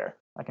elsewhere,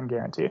 I can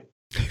guarantee.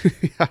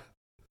 Yeah.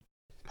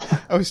 I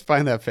always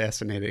find that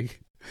fascinating.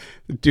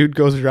 The dude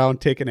goes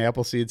around taking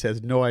apple seeds,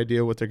 has no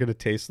idea what they're going to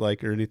taste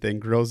like or anything,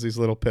 grows these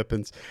little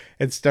pippins,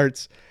 and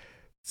starts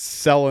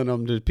selling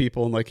them to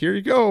people and like, here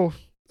you go.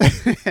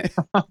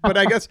 But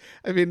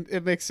I mean,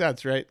 it makes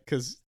sense, right?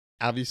 Because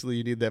obviously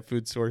you need that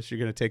food source. You're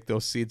going to take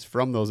those seeds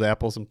from those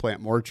apples and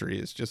plant more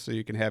trees just so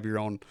you can have your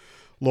own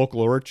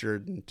local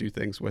orchard and do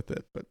things with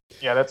it. But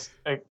yeah, that's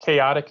a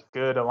chaotic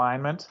good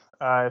alignment.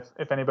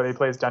 If anybody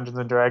plays Dungeons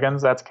and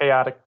Dragons, that's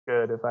chaotic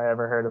good. If I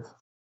ever heard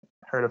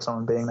of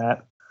someone being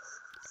that.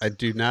 I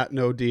do not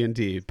know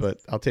D&D, but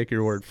I'll take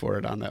your word for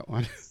it on that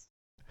one.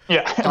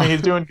 Yeah, I mean,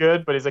 he's doing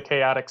good, but he's a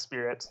chaotic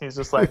spirit. He's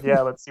just like,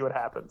 yeah, let's see what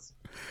happens.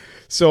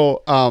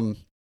 So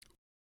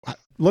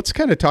let's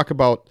kind of talk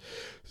about,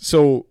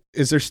 so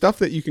is there stuff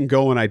that you can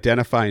go and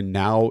identify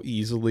now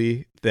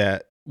easily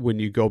that when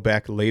you go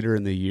back later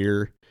in the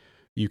year,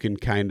 you can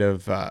kind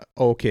of,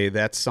 okay,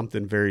 that's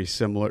something very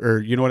similar, or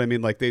you know what I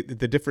mean? Like the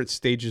different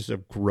stages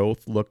of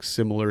growth look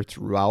similar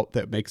throughout.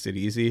 That makes it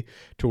easy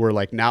to where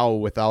like now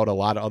without a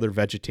lot of other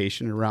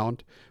vegetation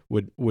around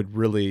would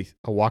really,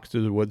 a walk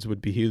through the woods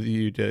would behoove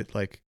you to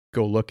like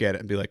go look at it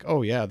and be like,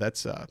 oh yeah,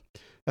 that's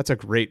a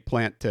great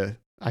plant to,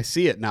 I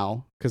see it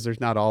now because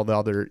there's not all the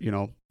other,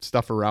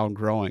 stuff around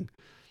growing.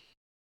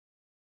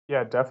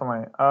 Yeah,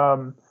 definitely.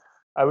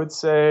 I would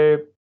say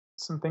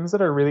some things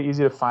that are really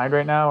easy to find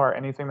right now are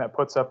anything that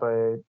puts up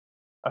a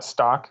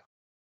stalk,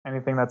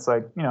 anything that's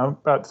like,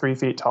 about 3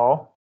 feet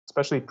tall,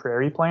 especially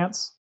prairie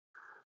plants.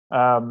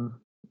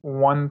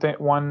 One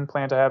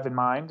plant I have in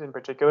mind in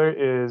particular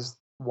is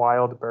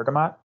wild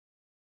bergamot.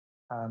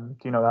 Do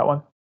you know that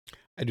one?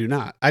 I do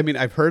not. I mean,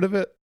 I've heard of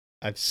it.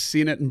 I've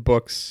seen it in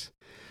books,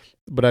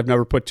 but I've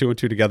never put two and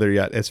two together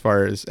yet as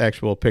far as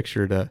actual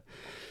picture to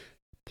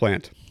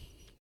plant.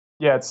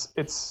 Yeah,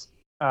 it's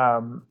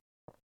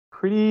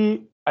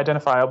pretty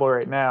identifiable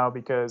right now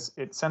because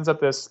it sends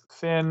up this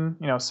thin,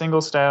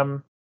 single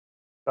stem,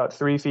 about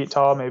 3 feet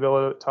tall, maybe a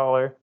little bit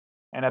taller.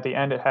 And at the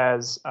end, it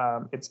has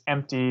its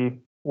empty,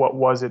 what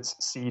was its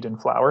seed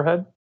and flower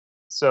head.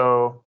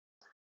 So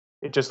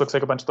it just looks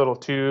like a bunch of little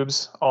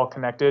tubes all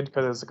connected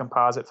because it's a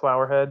composite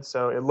flower head.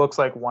 So it looks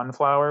like one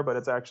flower, but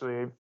it's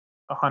actually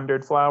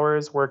 100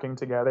 flowers working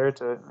together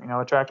to,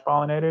 attract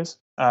pollinators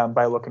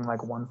by looking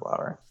like one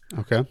flower.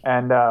 Okay.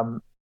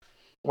 And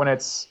when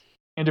its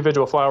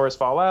individual flowers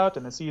fall out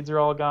and the seeds are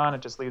all gone,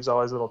 it just leaves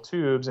all these little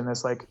tubes in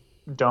this like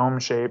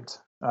dome-shaped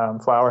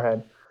flower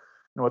head.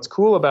 And what's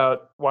cool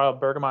about wild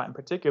bergamot in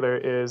particular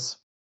is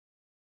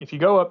if you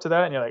go up to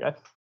that and you're like, I'm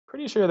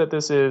pretty sure that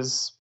this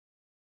is,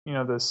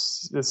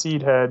 the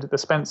seed head, the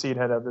spent seed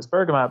head of this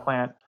bergamot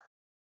plant,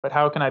 but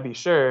how can I be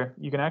sure?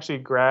 You can actually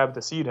grab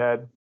the seed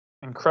head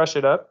and crush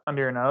it up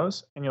under your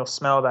nose, and you'll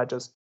smell that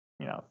just,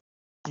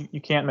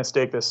 you can't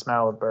mistake the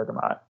smell of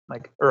bergamot,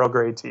 like Earl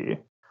Grey tea.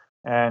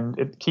 And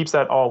it keeps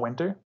that all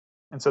winter.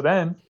 And so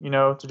then,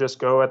 to just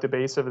go at the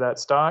base of that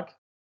stalk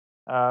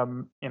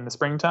in the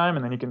springtime,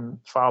 and then you can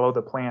follow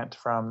the plant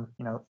from,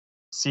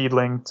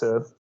 seedling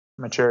to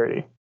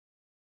maturity.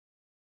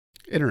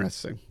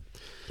 Interesting.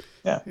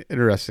 Yeah.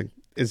 Interesting.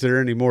 Is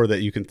there any more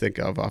that you can think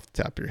of off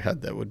the top of your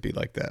head that would be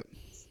like that?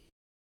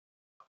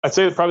 I'd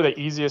say probably the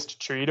easiest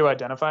tree to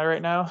identify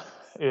right now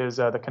is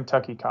the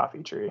Kentucky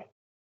coffee tree.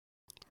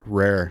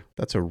 Rare.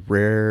 That's a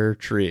rare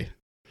tree.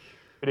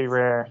 Pretty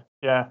rare.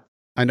 Yeah.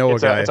 I know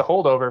It's a guy. It's a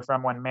holdover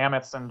from when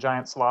mammoths and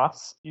giant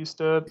sloths used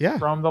to Yeah.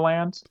 roam the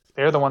land.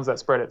 They're the ones that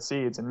spread its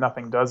seeds, and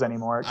nothing does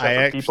anymore except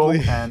I for people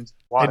actually- and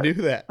water. I knew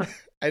that.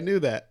 I knew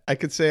that. I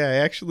could say I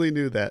actually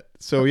knew that.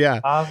 So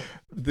yeah,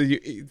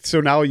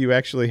 so now you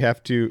actually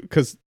have to,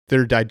 because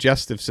their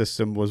digestive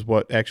system was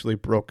what actually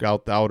broke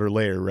out the outer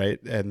layer,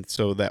 right? And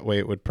so that way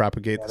it would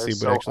propagate. Yeah, the they're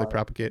seed would so actually hard.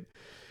 propagate.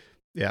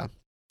 Yeah,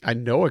 I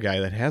know a guy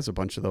that has a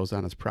bunch of those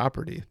on his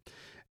property,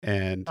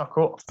 and Oh,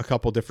 cool. a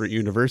couple different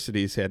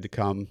universities had to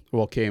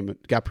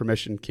got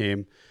permission,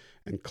 came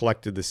and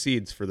collected the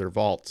seeds for their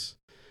vaults,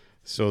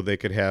 so they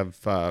could have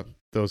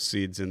those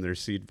seeds in their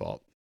seed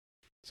vault.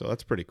 So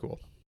that's pretty cool.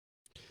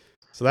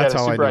 So that's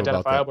they're how I super know about that.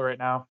 identifiable right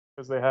now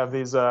because they have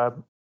these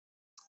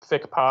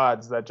thick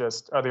pods that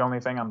just are the only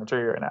thing on the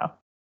tree right now.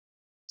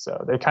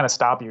 So they kind of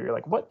stop you. You're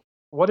like,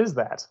 what is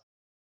that?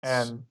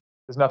 And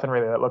there's nothing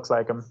really that looks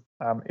like them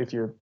if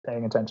you're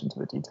paying attention to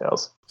the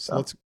details.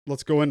 So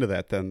let's go into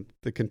that then.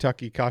 The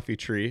Kentucky coffee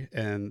tree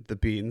and the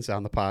beans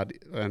on the pod,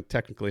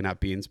 technically not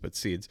beans but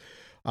seeds.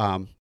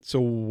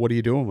 So what are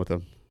you doing with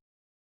them?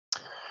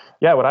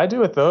 Yeah, what I do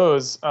with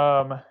those,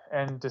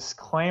 and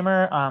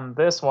disclaimer on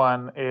this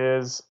one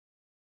is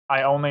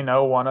I only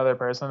know one other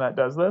person that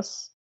does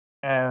this,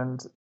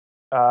 and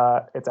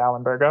it's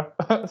Alan Burgo.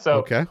 So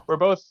Okay.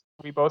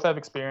 we both have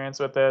experience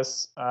with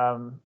this.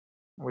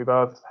 We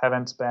both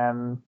haven't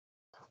been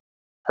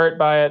hurt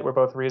by it. We're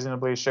both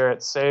reasonably sure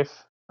it's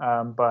safe,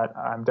 but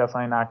I'm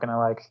definitely not going to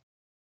like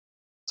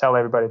tell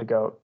everybody to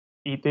go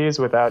eat these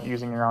without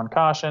using your own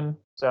caution.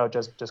 So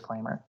just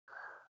disclaimer.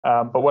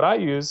 But what I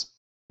use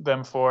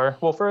them for,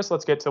 well, first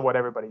let's get to what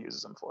everybody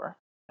uses them for,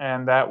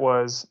 and that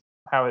was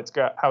how it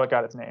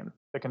got its name,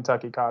 the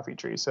Kentucky coffee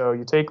tree. So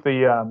you take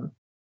the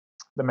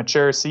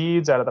mature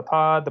seeds out of the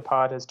pod. The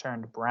pod has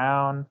turned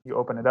brown. You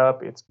open it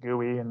up, it's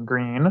gooey and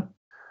green,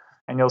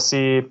 and you'll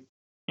see,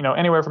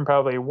 anywhere from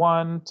probably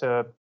 1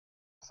 to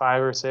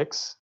 5 or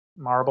 6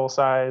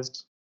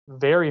 marble-sized,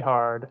 very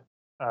hard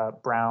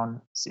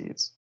brown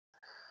seeds.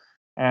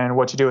 And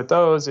what you do with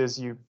those is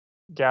you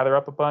gather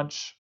up a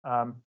bunch,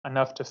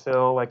 enough to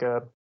fill like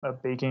a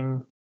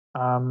baking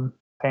pan,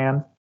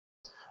 and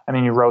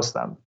then you roast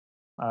them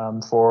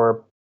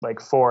for like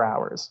 4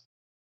 hours.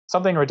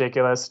 Something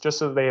ridiculous, just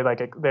so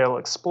they'll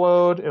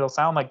explode. It'll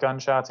sound like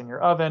gunshots in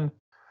your oven,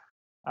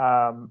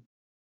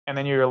 and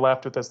then you're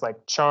left with this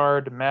like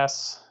charred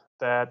mess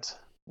that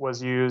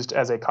was used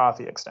as a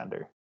coffee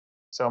extender.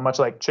 So much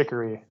like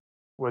chicory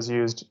was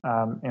used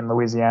in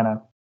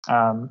Louisiana.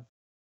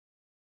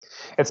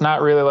 It's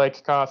not really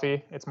like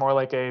coffee. It's more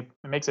like it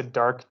makes a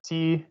dark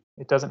tea.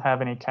 It doesn't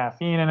have any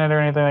caffeine in it or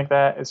anything like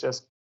that. It's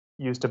just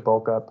used to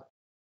bulk up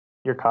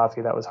your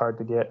coffee that was hard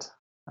to get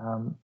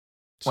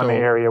when the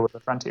area was the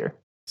frontier.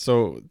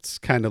 So it's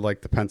kind of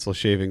like the pencil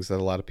shavings that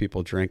a lot of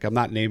people drink. I'm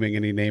not naming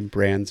any name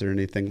brands or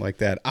anything like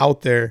that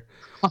out there,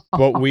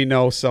 but we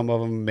know some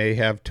of them may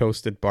have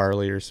toasted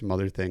barley or some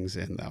other things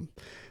in them.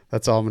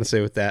 That's all I'm going to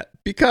say with that,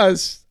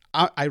 because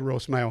I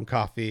roast my own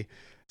coffee.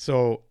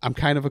 So I'm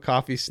kind of a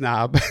coffee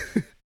snob.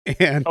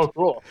 And oh,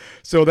 cool.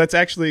 So that's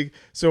actually,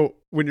 so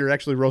when you're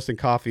actually roasting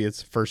coffee,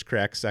 it's first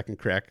crack, second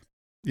crack,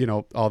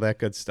 all that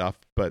good stuff.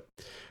 But,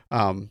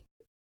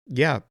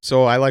 yeah,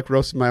 so I like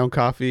roasting my own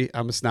coffee.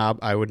 I'm a snob.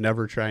 I would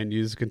never try and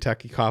use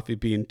Kentucky coffee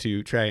bean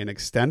to try and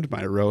extend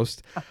my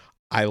roast.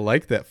 I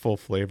like that full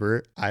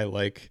flavor. I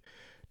like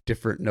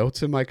different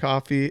notes in my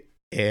coffee,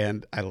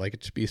 and I like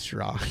it to be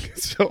strong.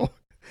 So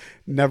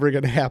never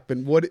going to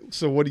happen.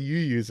 So what do you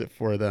use it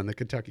for then, the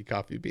Kentucky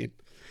coffee bean?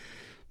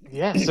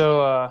 Yeah.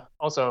 So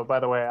also,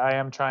 by the way, I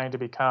am trying to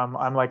become,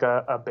 I'm like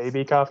a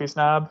baby coffee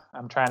snob.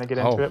 I'm trying to get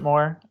into it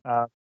more.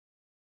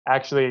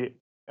 Actually,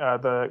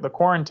 the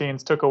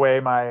quarantines took away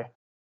my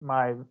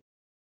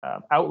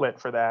outlet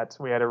for that.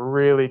 We had a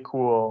really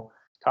cool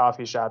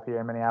coffee shop here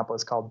in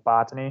Minneapolis called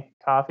Botany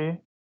Coffee.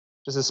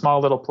 Just a small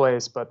little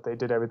place, but they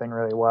did everything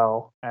really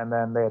well. And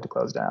then they had to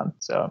close down.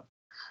 So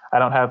I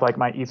don't have like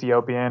my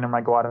Ethiopian or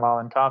my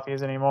Guatemalan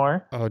coffees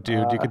anymore. Oh,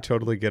 dude, you could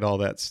totally get all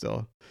that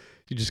still.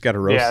 You just got to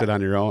roast it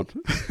on your own.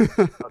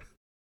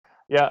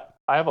 Yeah,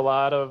 I have a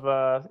lot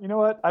of, you know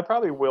what? I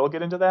probably will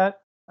get into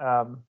that.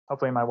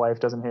 Hopefully my wife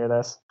doesn't hear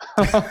this.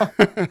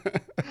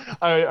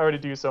 I already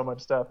do so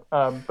much stuff.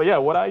 But yeah,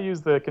 what I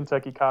use the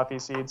Kentucky coffee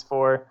seeds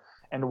for,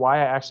 and why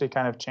I actually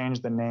kind of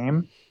changed the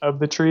name of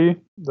the tree,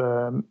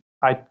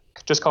 I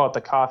just call it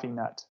the coffee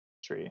nut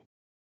tree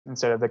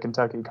instead of the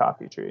Kentucky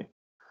coffee tree.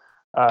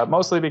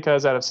 Mostly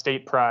because out of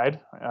state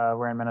pride,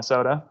 we're in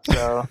Minnesota.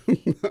 So,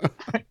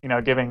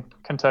 giving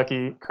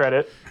Kentucky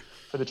credit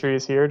for the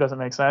trees here doesn't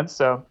make sense.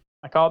 So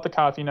I call it the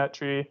coffee nut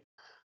tree.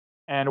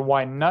 And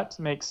why nut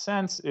makes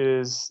sense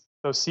is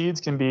those seeds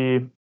can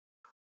be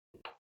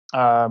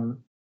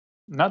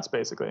nuts,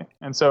 basically.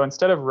 And so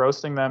instead of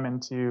roasting them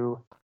into,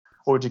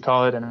 what would you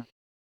call it, an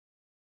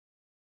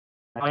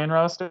Italian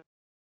roast?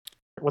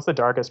 What's the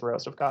darkest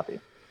roast of coffee?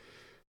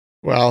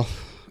 Well,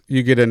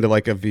 you get into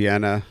like a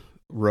Vienna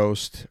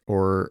roast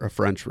or a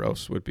French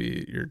roast would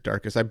be your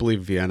darkest. I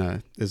believe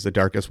Vienna is the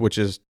darkest, which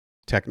is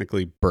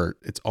technically burnt.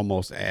 It's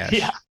almost ash.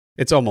 Yeah.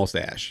 It's almost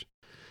ash.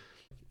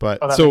 But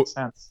Oh, that makes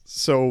sense.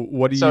 So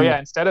what do you? So yeah,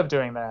 instead of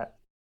doing that,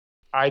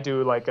 I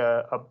do like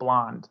a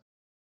blonde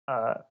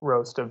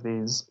roast of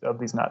these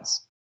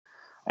nuts,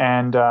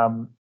 and you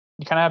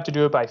kind of have to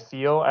do it by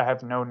feel. I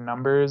have no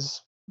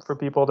numbers for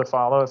people to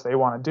follow if they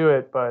want to do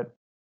it, but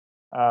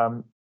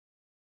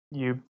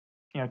you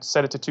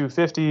set it to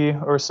 250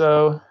 or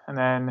so, and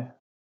then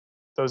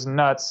those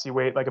nuts you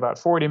wait like about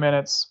 40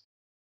 minutes,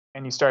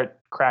 and you start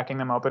cracking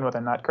them open with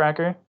a nut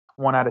cracker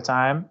one at a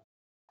time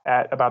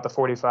at about the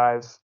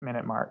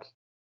 45-minute mark.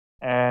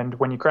 And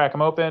when you crack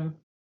them open,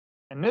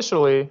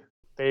 initially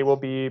they will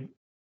be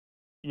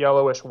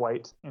yellowish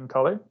white in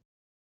color,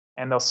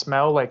 and they'll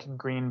smell like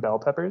green bell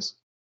peppers.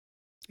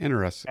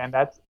 Interesting. And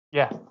that's,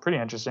 yeah, pretty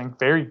interesting.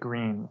 Very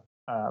green,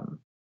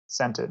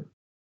 scented.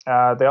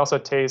 They also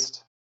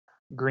taste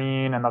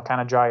green, and they'll kind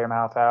of dry your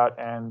mouth out,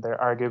 and they're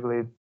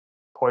arguably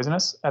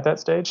poisonous at that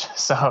stage.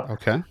 So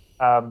Okay.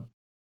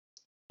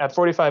 at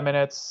 45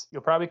 minutes,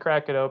 you'll probably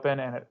crack it open,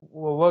 and it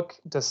will look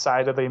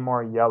decidedly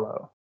more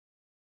yellow.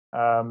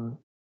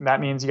 That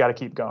means you got to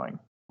keep going.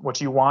 What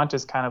you want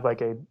is kind of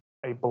like a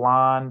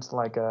blonde,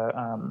 like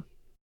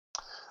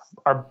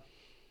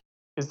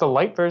is the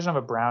light version of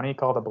a brownie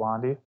called a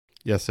blondie?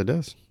 Yes, it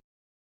is.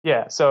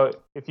 Yeah. So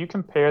if you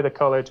compare the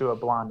color to a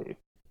blondie,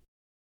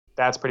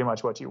 that's pretty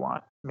much what you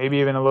want. Maybe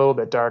even a little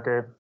bit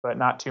darker, but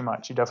not too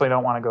much. You definitely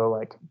don't want to go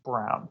like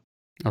brown.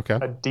 Okay.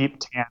 A deep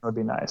tan would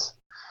be nice.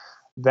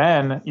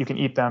 Then you can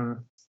eat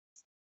them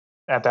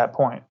at that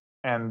point,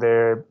 and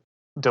they're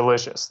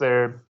delicious.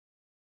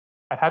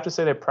 I'd have to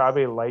say they're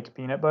probably like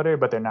peanut butter,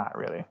 but they're not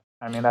really.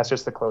 I mean, that's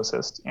just the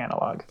closest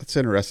analog. That's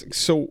interesting.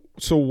 So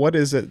what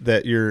is it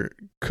that you're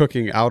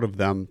cooking out of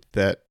them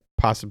that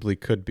possibly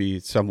could be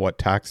somewhat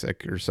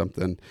toxic or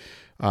something?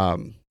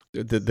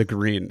 The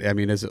green, I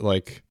mean, is it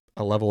like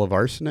a level of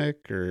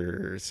arsenic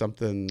or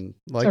something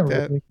like that's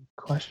that? Really good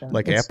question.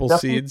 Like it's apple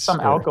seeds? Some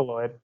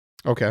alkaloid.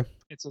 Okay.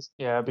 It's just,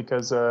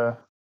 because I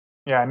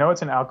know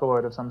it's an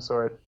alkaloid of some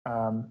sort,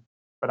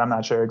 but I'm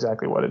not sure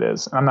exactly what it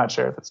is. And I'm not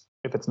sure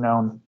if it's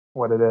known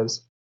what it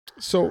is.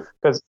 So,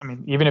 because I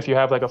mean, even if you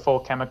have like a full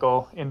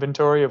chemical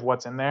inventory of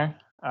what's in there,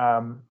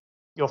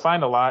 you'll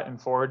find a lot in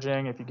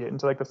foraging if you get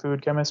into like the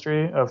food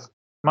chemistry of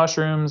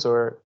mushrooms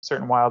or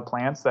certain wild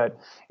plants, that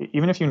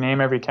even if you name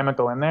every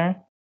chemical in there,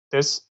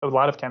 there's a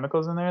lot of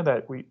chemicals in there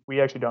that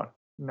we actually don't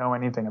know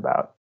anything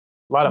about.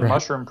 A lot of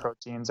mushroom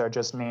proteins are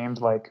just named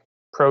like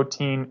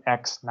protein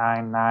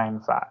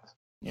X995,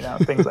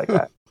 things like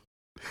that.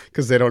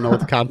 Because they don't know what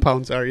the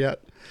compounds are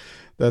yet.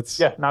 That's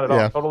not at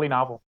all. Totally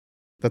novel.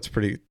 That's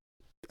pretty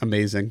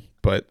amazing.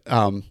 But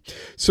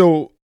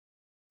so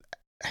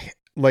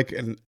like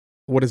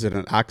what is it,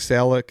 an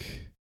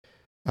oxalic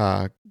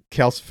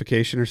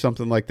calcification or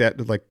something like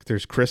that? Like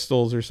there's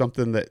crystals or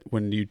something that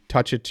when you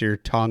touch it to your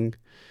tongue,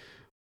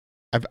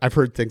 I've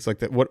heard things like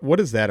that. What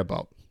is that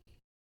about?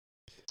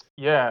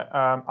 Yeah,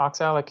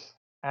 oxalic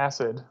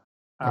acid.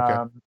 Okay.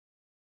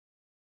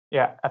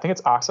 I think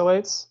it's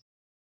oxalates.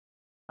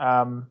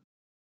 I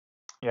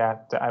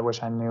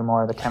wish I knew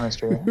more of the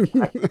chemistry.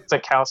 It's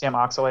like calcium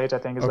oxalate, I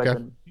think, is like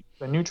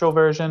the neutral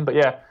version. But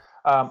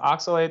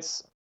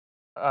oxalates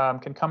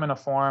can come in a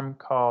form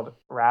called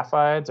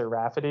raphides or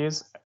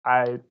raphides.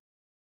 I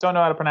don't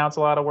know how to pronounce a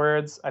lot of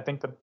words. I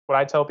think what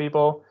I tell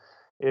people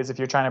is if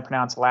you're trying to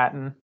pronounce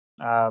Latin,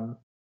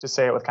 just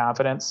say it with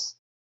confidence.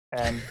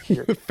 And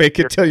fake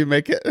it till you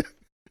make it.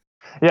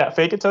 Yeah,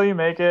 fake it till you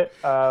make it.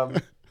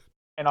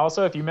 And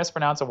also, if you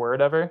mispronounce a word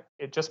ever,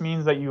 it just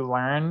means that you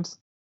learned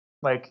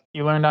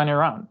on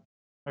your own,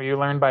 or you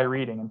learned by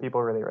reading, and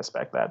people really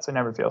respect that. So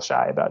never feel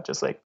shy about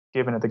just like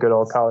giving it the good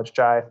old college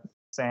try,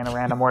 saying a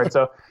random word.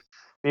 So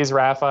these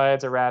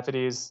raphides or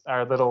raphides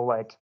are little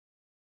like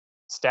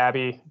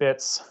stabby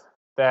bits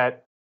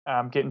that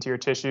get into your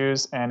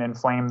tissues and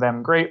inflame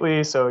them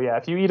greatly. So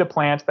if you eat a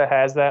plant that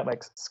has that,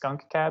 like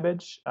skunk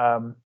cabbage,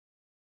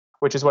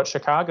 which is what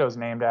Chicago's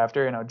named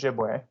after in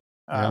Ojibwe.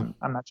 I'm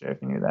not sure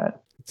if you knew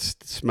that. It's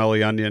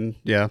smelly onion.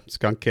 Yeah.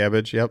 Skunk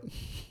cabbage. Yep.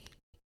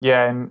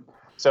 Yeah. And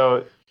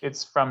so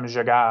it's from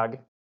Jagag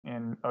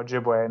in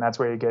Ojibwe, and that's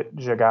where you get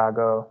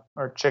Chicago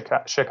or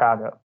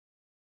Chicago.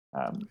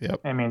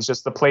 It means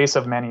just the place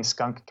of many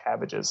skunk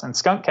cabbages. And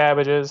skunk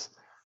cabbages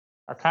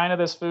are kind of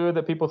this food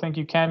that people think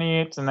you can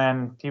eat, and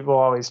then people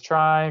always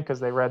try because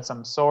they read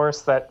some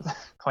source that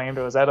claimed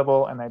it was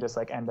edible, and they just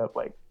like end up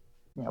like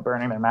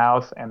burning their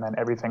mouth, and then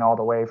everything all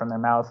the way from their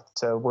mouth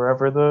to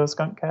wherever the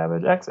skunk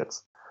cabbage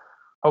exits.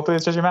 Hopefully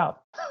it's just your mouth.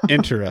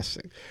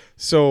 Interesting.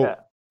 So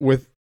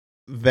with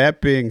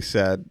that being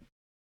said,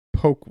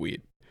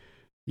 pokeweed,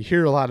 you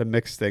hear a lot of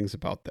mixed things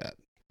about that.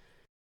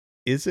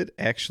 Is it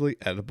actually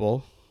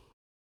edible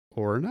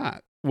or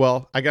not?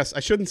 Well, I guess I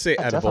shouldn't say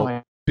edible,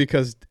 definitely,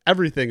 because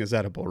everything is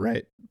edible,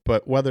 right?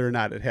 But whether or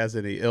not it has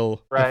any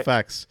ill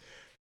effects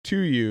to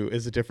you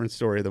is a different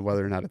story than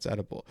whether or not it's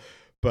edible.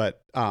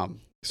 But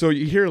so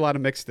you hear a lot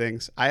of mixed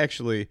things. I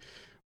actually,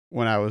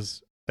 when I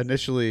was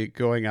initially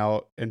going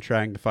out and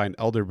trying to find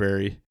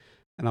elderberry,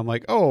 and I'm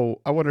like, oh,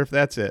 I wonder if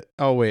that's it.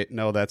 Oh, wait,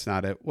 no, that's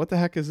not it. What the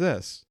heck is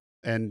this?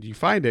 And you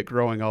find it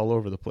growing all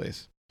over the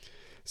place.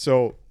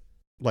 So,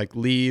 like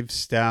leaves,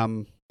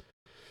 stem,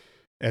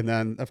 and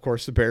then, of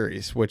course, the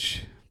berries,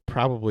 which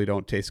probably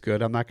don't taste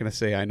good. I'm not going to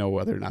say I know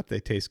whether or not they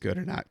taste good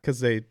or not, because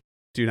they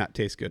do not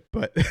taste good.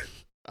 But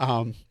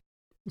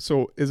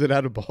so is it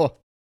edible?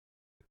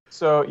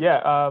 So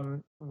yeah,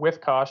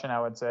 with caution,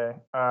 I would say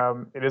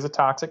it is a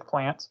toxic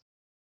plant,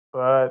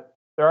 but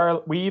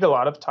we eat a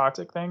lot of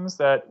toxic things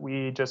that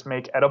we just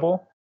make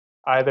edible,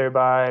 either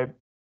by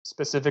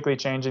specifically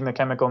changing the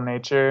chemical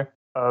nature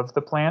of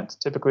the plant,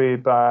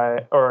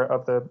 or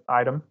of the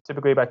item,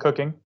 typically by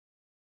cooking.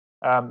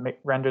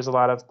 Renders a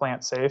lot of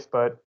plants safe,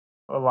 but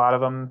a lot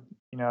of them,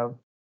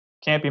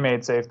 can't be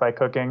made safe by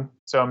cooking.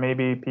 So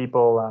maybe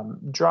people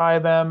dry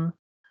them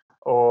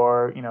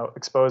or,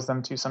 expose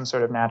them to some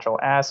sort of natural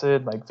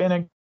acid like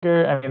vinegar.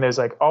 I mean, there's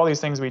like all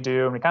these things we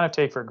do and we kind of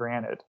take for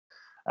granted.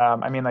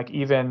 I mean, like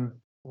even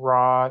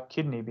raw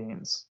kidney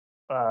beans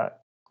can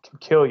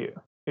kill you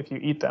if you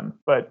eat them,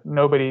 but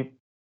nobody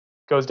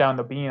goes down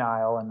the bean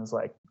aisle and is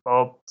like,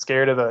 oh,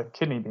 scared of the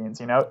kidney beans.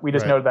 We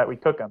just Right. know that we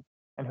cook them.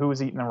 And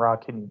who's eating a raw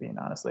kidney bean,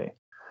 honestly?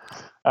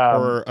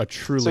 Or a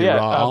truly yeah,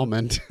 raw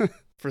almond,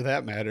 for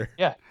that matter.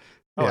 Yeah.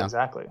 Oh, Yeah.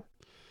 exactly.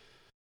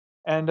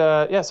 And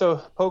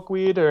so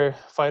pokeweed or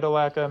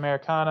Phytolacca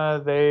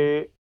americana,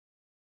 they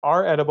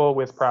are edible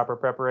with proper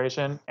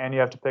preparation, and you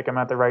have to pick them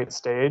at the right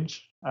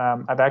stage.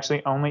 I've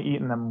actually only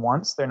eaten them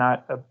once. They're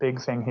not a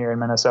big thing here in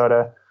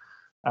Minnesota.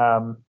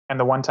 And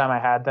the one time I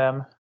had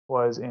them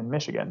was in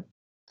Michigan.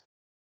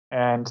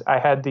 And I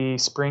had the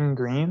spring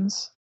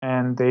greens,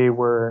 and they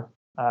were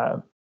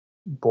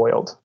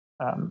boiled,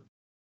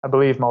 I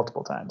believe,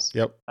 multiple times.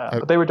 Yep.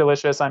 But they were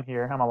delicious. I'm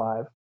here. I'm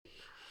alive.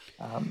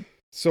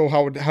 So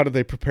how do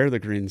they prepare the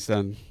greens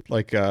then?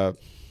 Like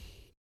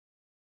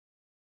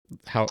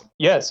how?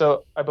 Yeah,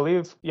 so I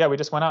believe we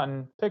just went out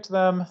and picked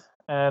them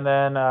and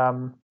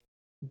then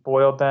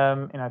boiled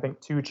them in I think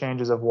 2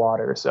 changes of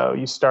water. So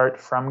you start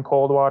from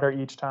cold water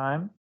each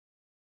time,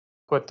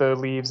 put the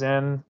leaves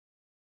in,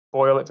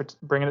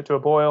 bring it to a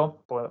boil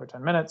it for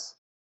 10 minutes,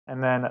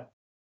 and then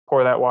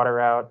pour that water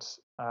out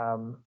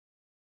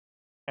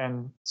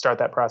and start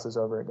that process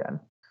over again.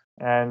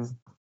 And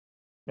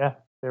yeah,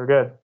 they were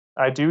good.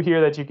 I do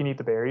hear that you can eat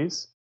the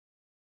berries.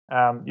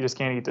 You just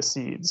can't eat the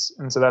seeds.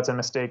 And so that's a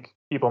mistake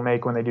people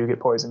make when they do get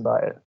poisoned by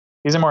it.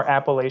 These are more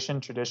Appalachian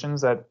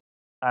traditions that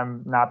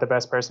I'm not the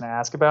best person to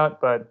ask about,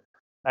 but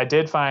I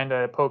did find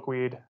a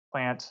pokeweed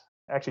plant,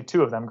 actually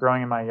 2 of them,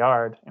 growing in my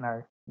yard in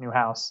our new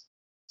house.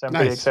 So I'm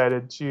pretty Nice.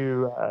 excited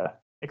to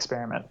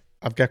experiment.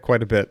 I've got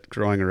quite a bit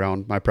growing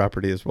around my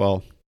property as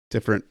well.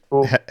 Different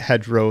Cool.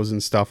 hedgerows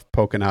and stuff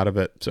poking out of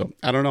it. So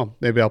I don't know.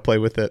 Maybe I'll play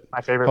with it.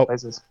 My favorite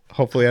places.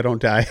 Hopefully I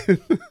don't die.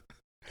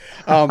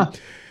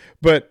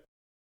 But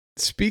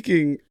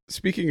speaking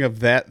of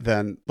that,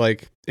 then,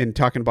 like in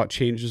talking about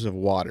changes of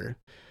water,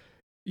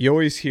 you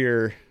always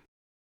hear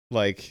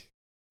like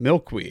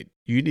milkweed,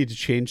 you need to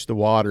change the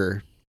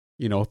water,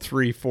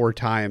 3-4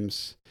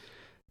 times.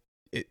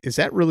 Is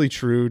that really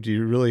true? Do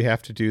you really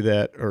have to do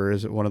that? Or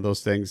is it one of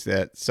those things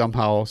that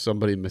somehow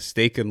somebody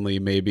mistakenly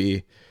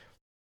maybe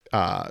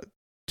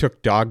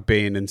took dog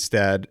bane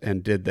instead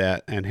and did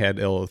that and had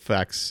ill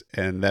effects,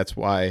 and that's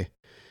why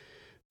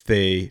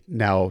they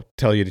now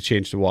tell you to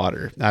change the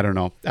water? I don't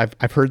know.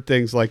 I've heard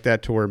things like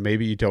that to where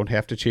maybe you don't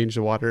have to change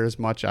the water as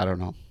much. I don't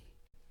know.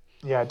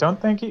 Yeah, I don't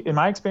think, in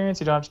my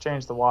experience, you don't have to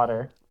change the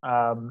water.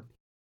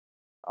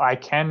 I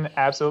can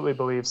absolutely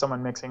believe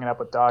someone mixing it up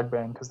with dog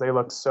bane because they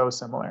look so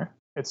similar.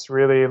 It's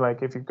really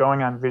like if you're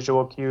going on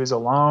visual cues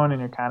alone and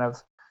you're kind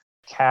of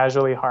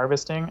casually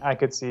harvesting, I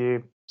could see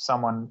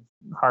someone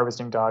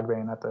harvesting dog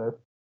bane at the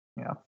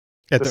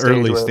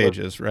early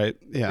stages, right?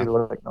 Yeah. It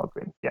look like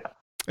milkweed. Yeah.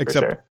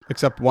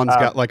 Except one's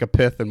got like a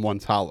pith and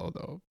one's hollow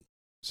though.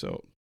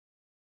 So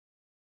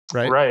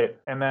right.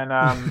 And then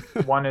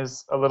one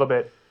is a little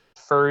bit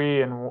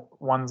furry and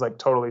one's like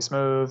totally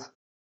smooth.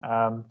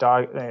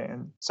 Dog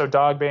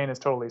bane is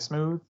totally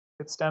smooth.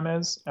 Its stem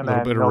is, and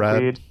a little then bit milkweed.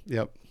 Of red.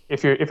 Yep.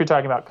 If you're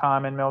talking about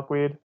common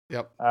milkweed.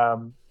 Yep.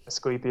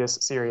 Asclepias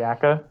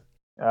syriaca.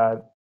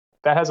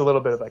 That has a little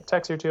bit of like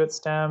texture to its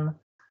stem.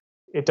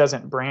 It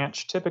doesn't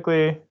branch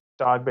typically.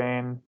 Dog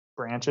bane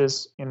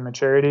branches in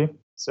maturity.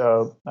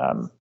 So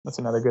that's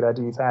another good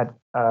idea you've had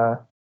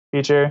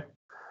feature.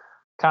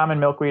 Common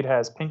milkweed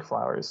has pink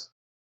flowers,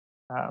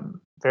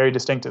 very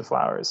distinctive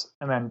flowers.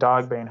 And then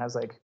dog bane has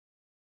like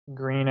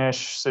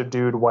greenish,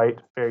 subdued white,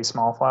 very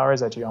small flowers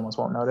that you almost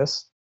won't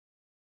notice.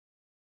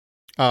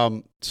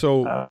 It's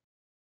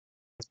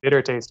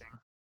bitter tasting,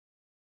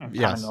 and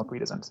common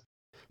milkweed isn't.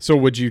 So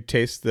would you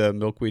taste the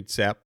milkweed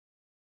sap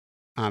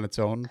on its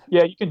own?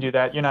 Yeah, you can do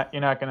that. You're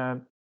not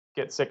gonna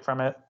get sick from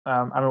it.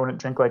 I wouldn't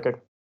drink like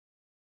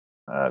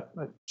a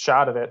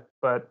shot of it,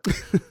 but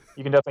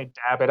you can definitely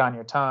dab it on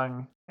your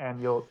tongue,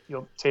 and you'll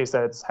taste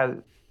that it has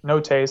no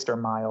taste or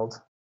mild,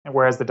 and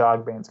whereas the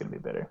dog bane's gonna be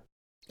bitter.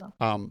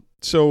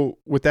 So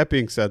with that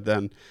being said,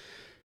 then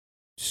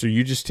So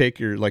you just take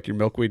your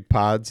milkweed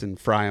pods and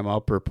fry them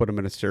up or put them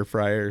in a stir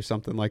fryer or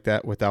something like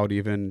that without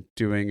even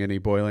doing any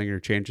boiling or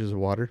changes of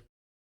water?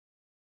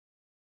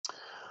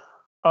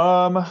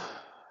 Um,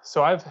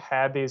 so I've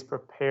had these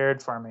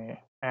prepared for me,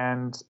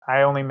 and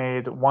I only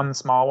made one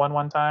small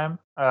one time.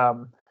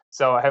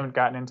 So I haven't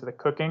gotten into the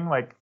cooking.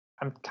 Like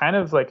I'm kind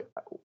of like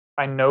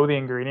I know the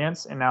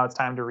ingredients, and now it's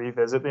time to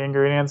revisit the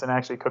ingredients and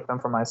actually cook them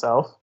for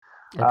myself.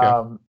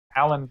 Okay.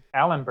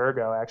 Alan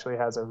Burgo actually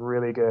has a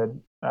really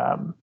good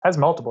has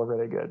multiple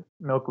really good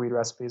milkweed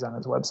recipes on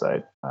his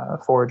website,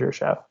 Forager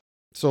Chef.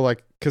 So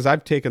like, cause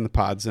I've taken the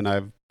pods and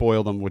I've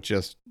boiled them with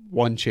just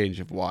one change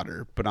of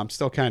water, but I'm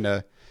still kind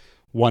of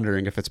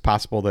wondering if it's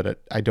possible that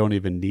I don't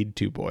even need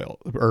to boil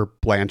or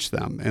blanch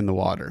them in the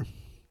water.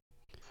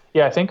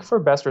 Yeah, I think for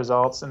best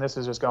results, and this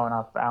is just going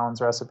off Alan's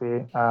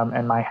recipe,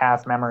 and my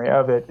half memory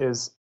of it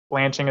is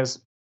blanching is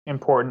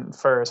important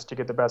first to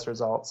get the best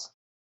results.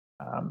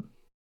 Um,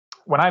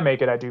 when I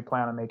make it, I do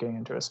plan on making it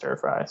into a stir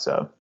fry,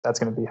 so that's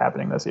going to be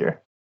happening this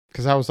year.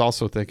 Because I was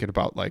also thinking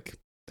about like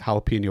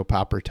jalapeno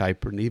popper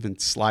type, and even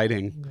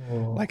sliding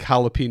like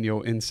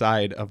jalapeno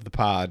inside of the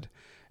pod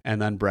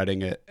and then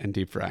breading it and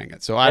deep frying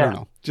it. So I don't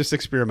know, just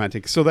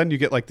experimenting. So then you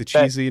get like the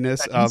cheesiness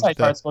that of inside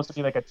the part's supposed to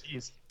be like a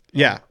cheese.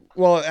 Yeah.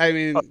 Well, I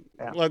mean,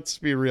 Yeah. let's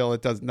be real.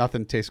 It does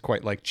nothing tastes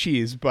quite like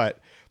cheese, but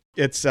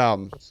it's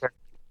For sure.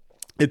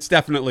 it's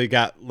definitely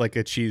got like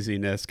a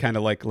cheesiness, kind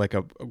of like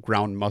a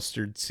ground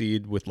mustard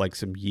seed with like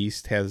some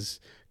yeast has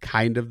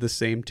kind of the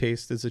same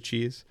taste as a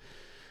cheese.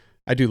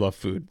 I do love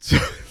food,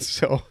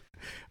 so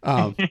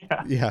Yeah.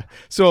 yeah.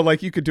 So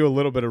like you could do a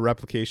little bit of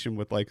replication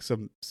with like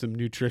some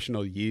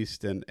nutritional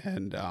yeast and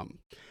Oh,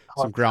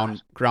 some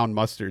ground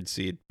mustard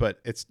seed, but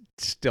it's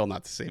still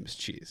not the same as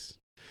cheese.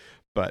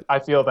 But I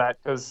feel that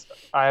because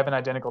I have an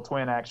identical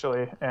twin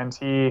actually, and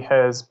he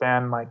has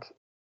been like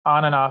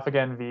on and off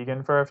again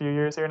vegan for a few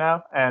years here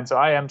now, and so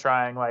I am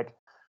trying like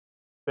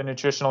the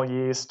nutritional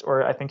yeast,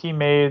 or I think he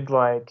made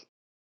like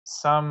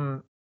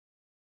some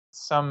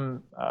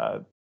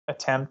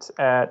attempt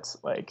at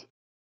like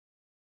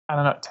I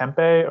don't know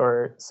tempeh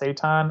or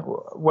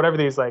seitan, whatever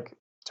these like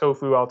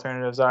tofu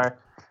alternatives are,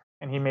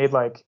 and he made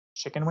like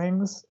chicken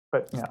wings,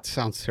 but it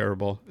sounds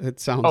terrible. It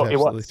sounds oh, it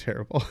absolutely was.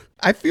 terrible.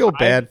 I feel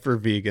bad for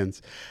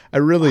vegans. I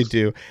really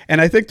do.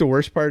 And I think the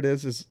worst part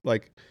is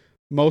like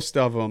most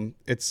of them,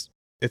 it's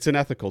an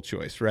ethical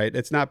choice, right?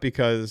 It's not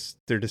because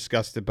they're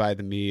disgusted by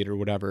the meat or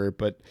whatever,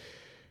 but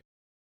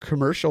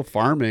commercial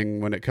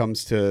farming when it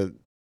comes to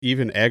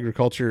even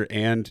agriculture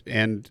and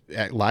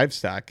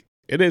livestock,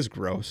 it is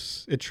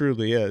gross. It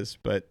truly is.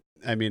 But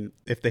I mean,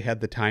 if they had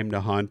the time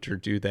to hunt or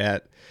do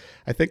that,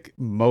 I think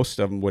most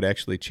of them would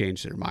actually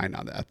change their mind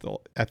on the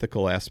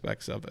ethical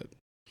aspects of it.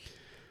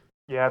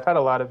 Yeah, I've had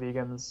a lot of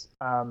vegans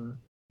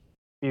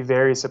be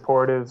very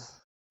supportive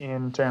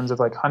in terms of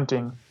like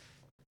hunting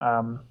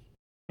um,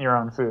 your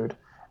own food.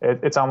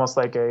 It's almost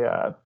like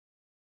a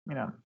you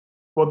know,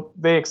 well,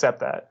 they accept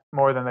that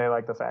more than they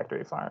like the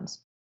factory farms.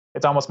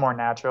 It's almost more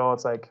natural.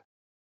 It's like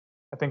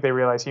I think they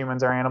realize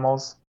humans are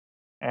animals,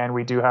 and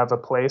we do have a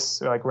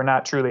place. Like we're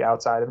not truly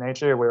outside of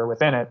nature; we're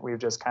within it. We've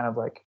just kind of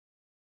like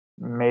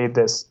made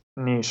this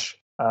niche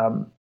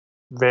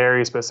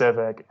very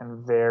specific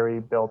and very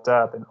built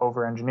up and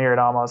over engineered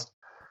almost.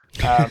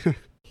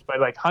 But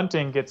like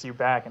hunting gets you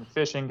back and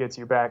fishing gets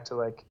you back to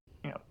like,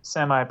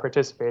 semi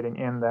participating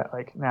in that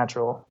like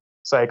natural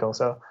cycle.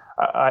 So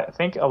I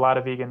think a lot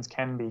of vegans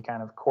can be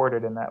kind of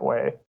courted in that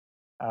way,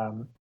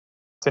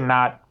 to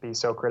not be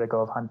so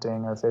critical of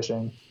hunting or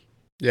fishing.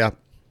 Yeah.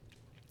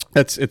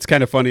 It's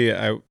kind of funny.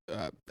 I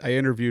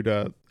interviewed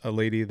a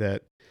lady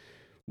that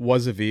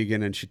was a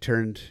vegan and she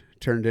turned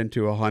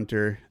into a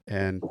hunter,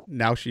 and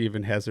now she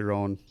even has her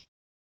own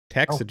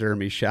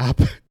taxidermy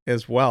shop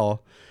as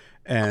well,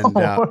 and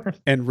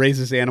and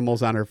raises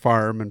animals on her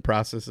farm and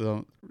processes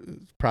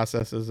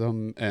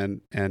them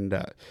and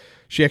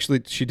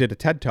she did a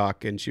TED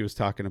talk and she was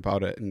talking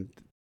about it, and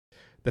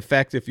the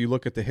fact, if you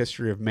look at the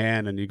history of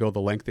man and you go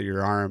the length of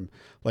your arm,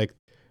 like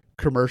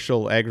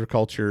commercial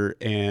agriculture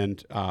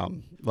and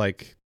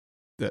like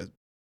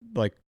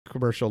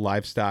commercial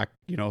livestock,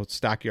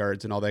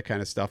 stockyards and all that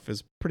kind of stuff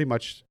is pretty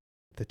much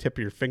the tip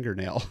of your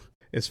fingernail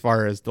as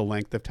far as the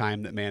length of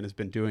time that man has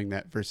been doing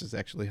that versus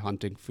actually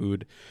hunting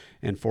food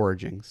and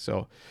foraging.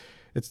 So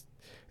it's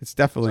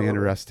definitely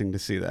interesting to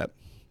see that,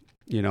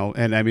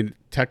 and I mean,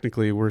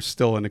 technically we're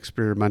still in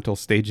experimental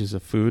stages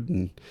of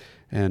food,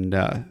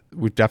 and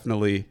we've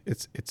definitely,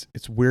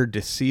 it's weird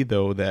to see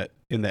though that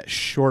in that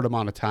short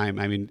amount of time,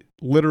 I mean,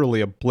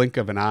 literally a blink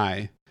of an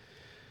eye,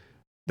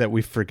 that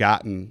we've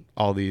forgotten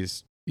all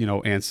these,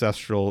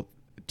 ancestral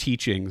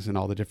teachings and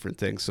all the different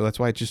things. So that's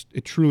why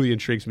it truly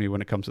intrigues me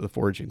when it comes to the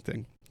foraging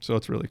thing. So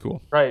it's really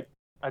cool. Right.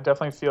 I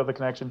definitely feel the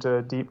connection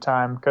to deep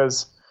time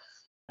because,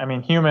 I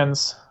mean,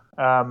 humans,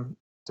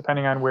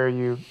 depending on where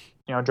you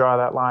draw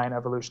that line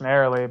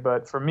evolutionarily,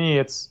 but for me,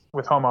 it's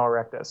with Homo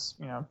erectus.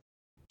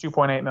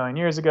 2.8 million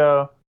years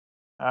ago,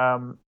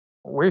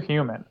 we're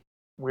human.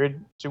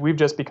 We've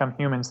just become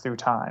humans through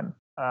time.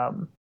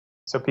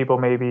 So people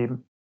maybe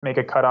make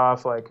a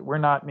cutoff like we're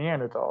not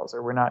Neanderthals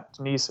or we're not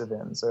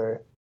Denisovans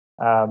or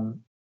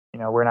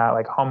we're not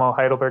like Homo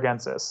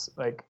heidelbergensis,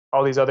 like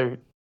all these other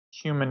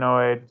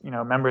humanoid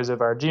members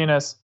of our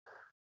genus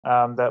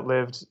that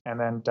lived and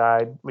then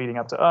died leading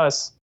up to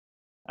us.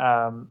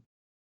 The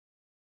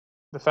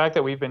fact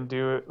that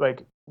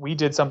we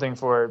did something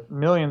for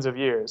millions of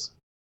years,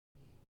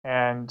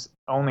 and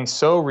only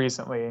so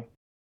recently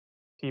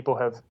people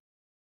have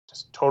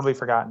just totally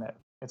forgotten it.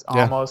 It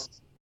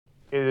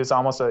is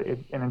almost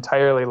an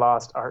entirely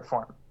lost art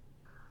form.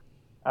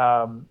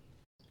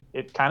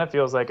 It kind of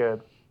feels like a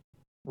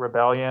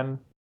rebellion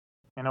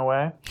in a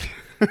way.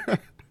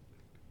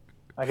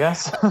 I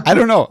guess. I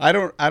don't know. I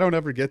don't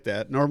ever get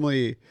that.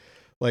 Normally,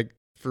 like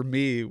for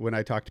me, when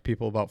I talk to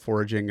people about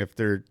foraging, if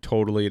they're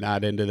totally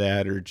not into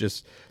that or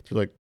just they're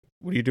like,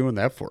 what are you doing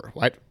that for?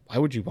 Why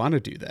would you want to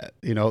do that?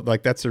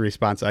 Like that's the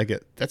response I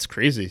get. That's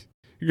crazy.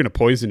 You're going to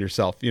poison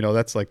yourself.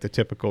 That's like the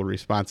typical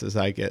responses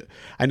I get.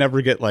 I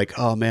never get like,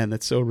 oh man,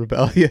 that's so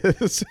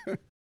rebellious.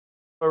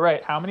 But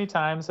right. How many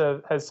times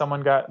has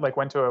someone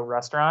went to a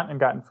restaurant and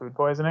gotten food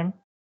poisoning?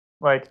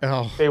 Like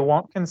they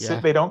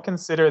don't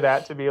consider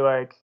that to be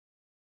like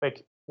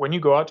when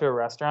you go out to a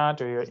restaurant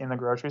or you're in the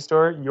grocery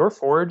store, you're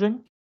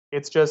foraging.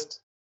 It's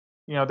just,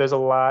 there's a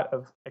lot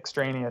of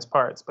extraneous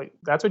parts, but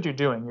that's what you're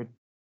doing.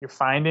 You're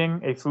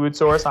finding a food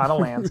source on a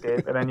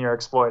landscape and then you're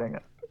exploiting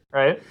it,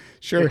 right?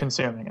 Sure. You're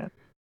consuming it.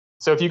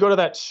 So if you go to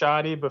that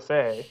shoddy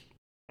buffet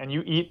and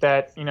you eat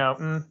that,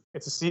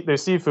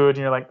 there's seafood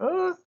and you're like,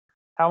 oh,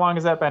 how long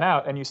has that been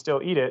out? And you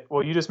still eat it.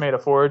 Well, you just made a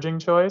foraging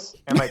choice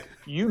and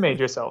you made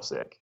yourself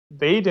sick.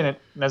 They didn't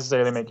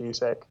necessarily make you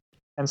sick.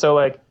 And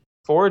so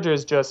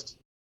foragers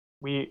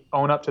we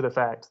own up to the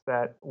fact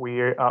that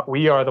we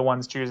are the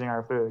ones choosing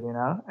our food,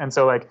 And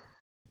so like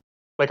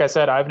I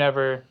said, I've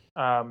never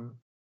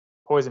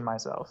poisoned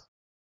myself,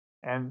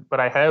 but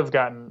I have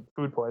gotten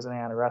food poisoning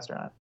at a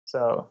restaurant.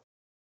 So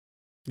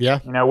yeah,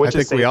 which I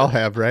think we all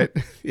have, right?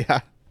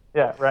 Yeah.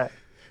 Yeah. Right.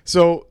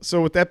 So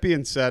with that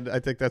being said, I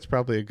think that's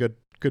probably a good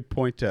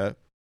point to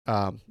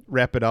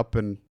wrap it up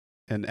and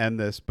end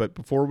this. But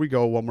before we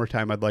go, one more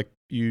time, I'd like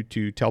you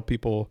to tell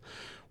people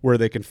where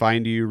they can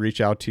find you,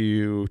 reach out to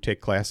you,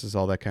 take classes,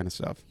 all that kind of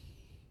stuff.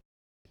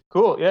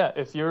 Cool. Yeah.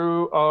 If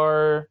you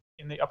are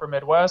in the upper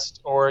Midwest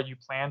or you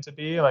plan to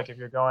be, if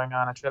you're going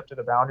on a trip to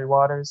the Boundary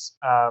Waters,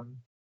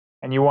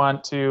 and you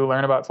want to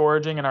learn about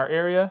foraging in our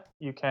area,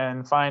 you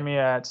can find me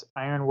at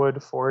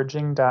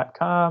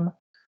ironwoodforaging.com.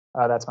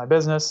 That's my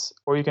business.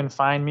 Or you can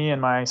find me in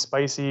my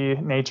spicy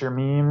nature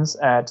memes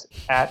at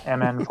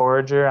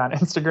mnforager on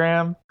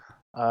Instagram.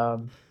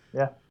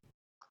 Yeah.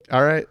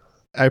 All right.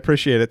 I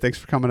appreciate it. Thanks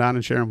for coming on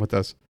and sharing with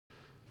us.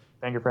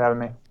 Thank you for having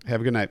me.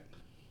 Have a good night.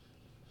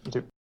 You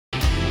too.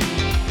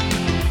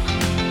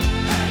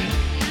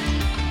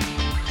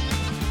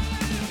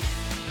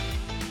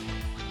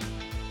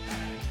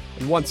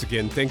 And once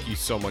again, thank you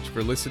so much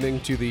for listening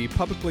to the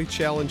Publicly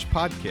Challenged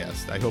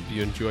podcast. I hope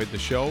you enjoyed the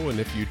show, and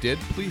if you did,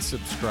 please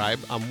subscribe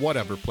on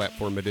whatever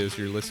platform it is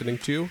you're listening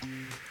to.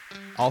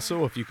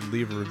 Also, if you could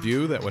leave a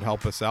review, that would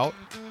help us out.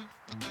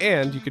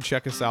 And you can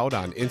check us out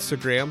on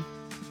Instagram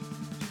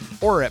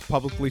or at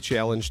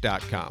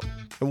publiclychallenged.com.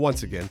 And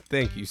once again,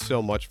 thank you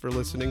so much for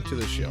listening to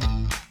the show.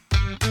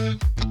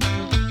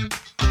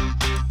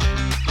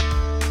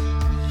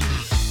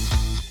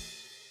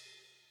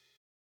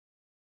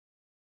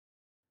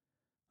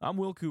 I'm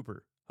Will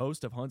Cooper,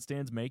 host of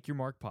HuntStand's Make Your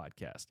Mark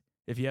podcast.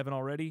 If you haven't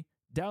already,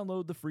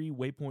 download the free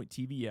Waypoint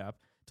TV app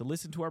to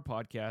listen to our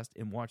podcast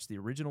and watch the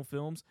original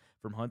films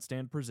from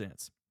HuntStand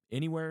Presents,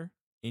 anywhere,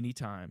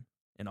 anytime,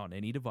 and on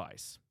any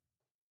device.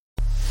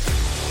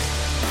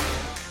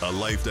 A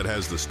life that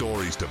has the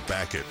stories to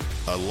back it.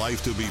 A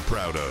life to be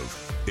proud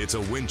of. It's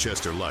a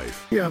Winchester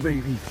life. Yeah,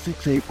 baby.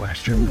 6'8"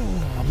 Western.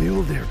 Oh,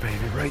 mule deer,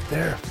 baby, right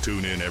there.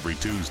 Tune in every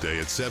Tuesday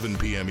at 7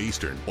 p.m.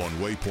 Eastern on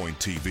Waypoint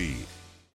TV.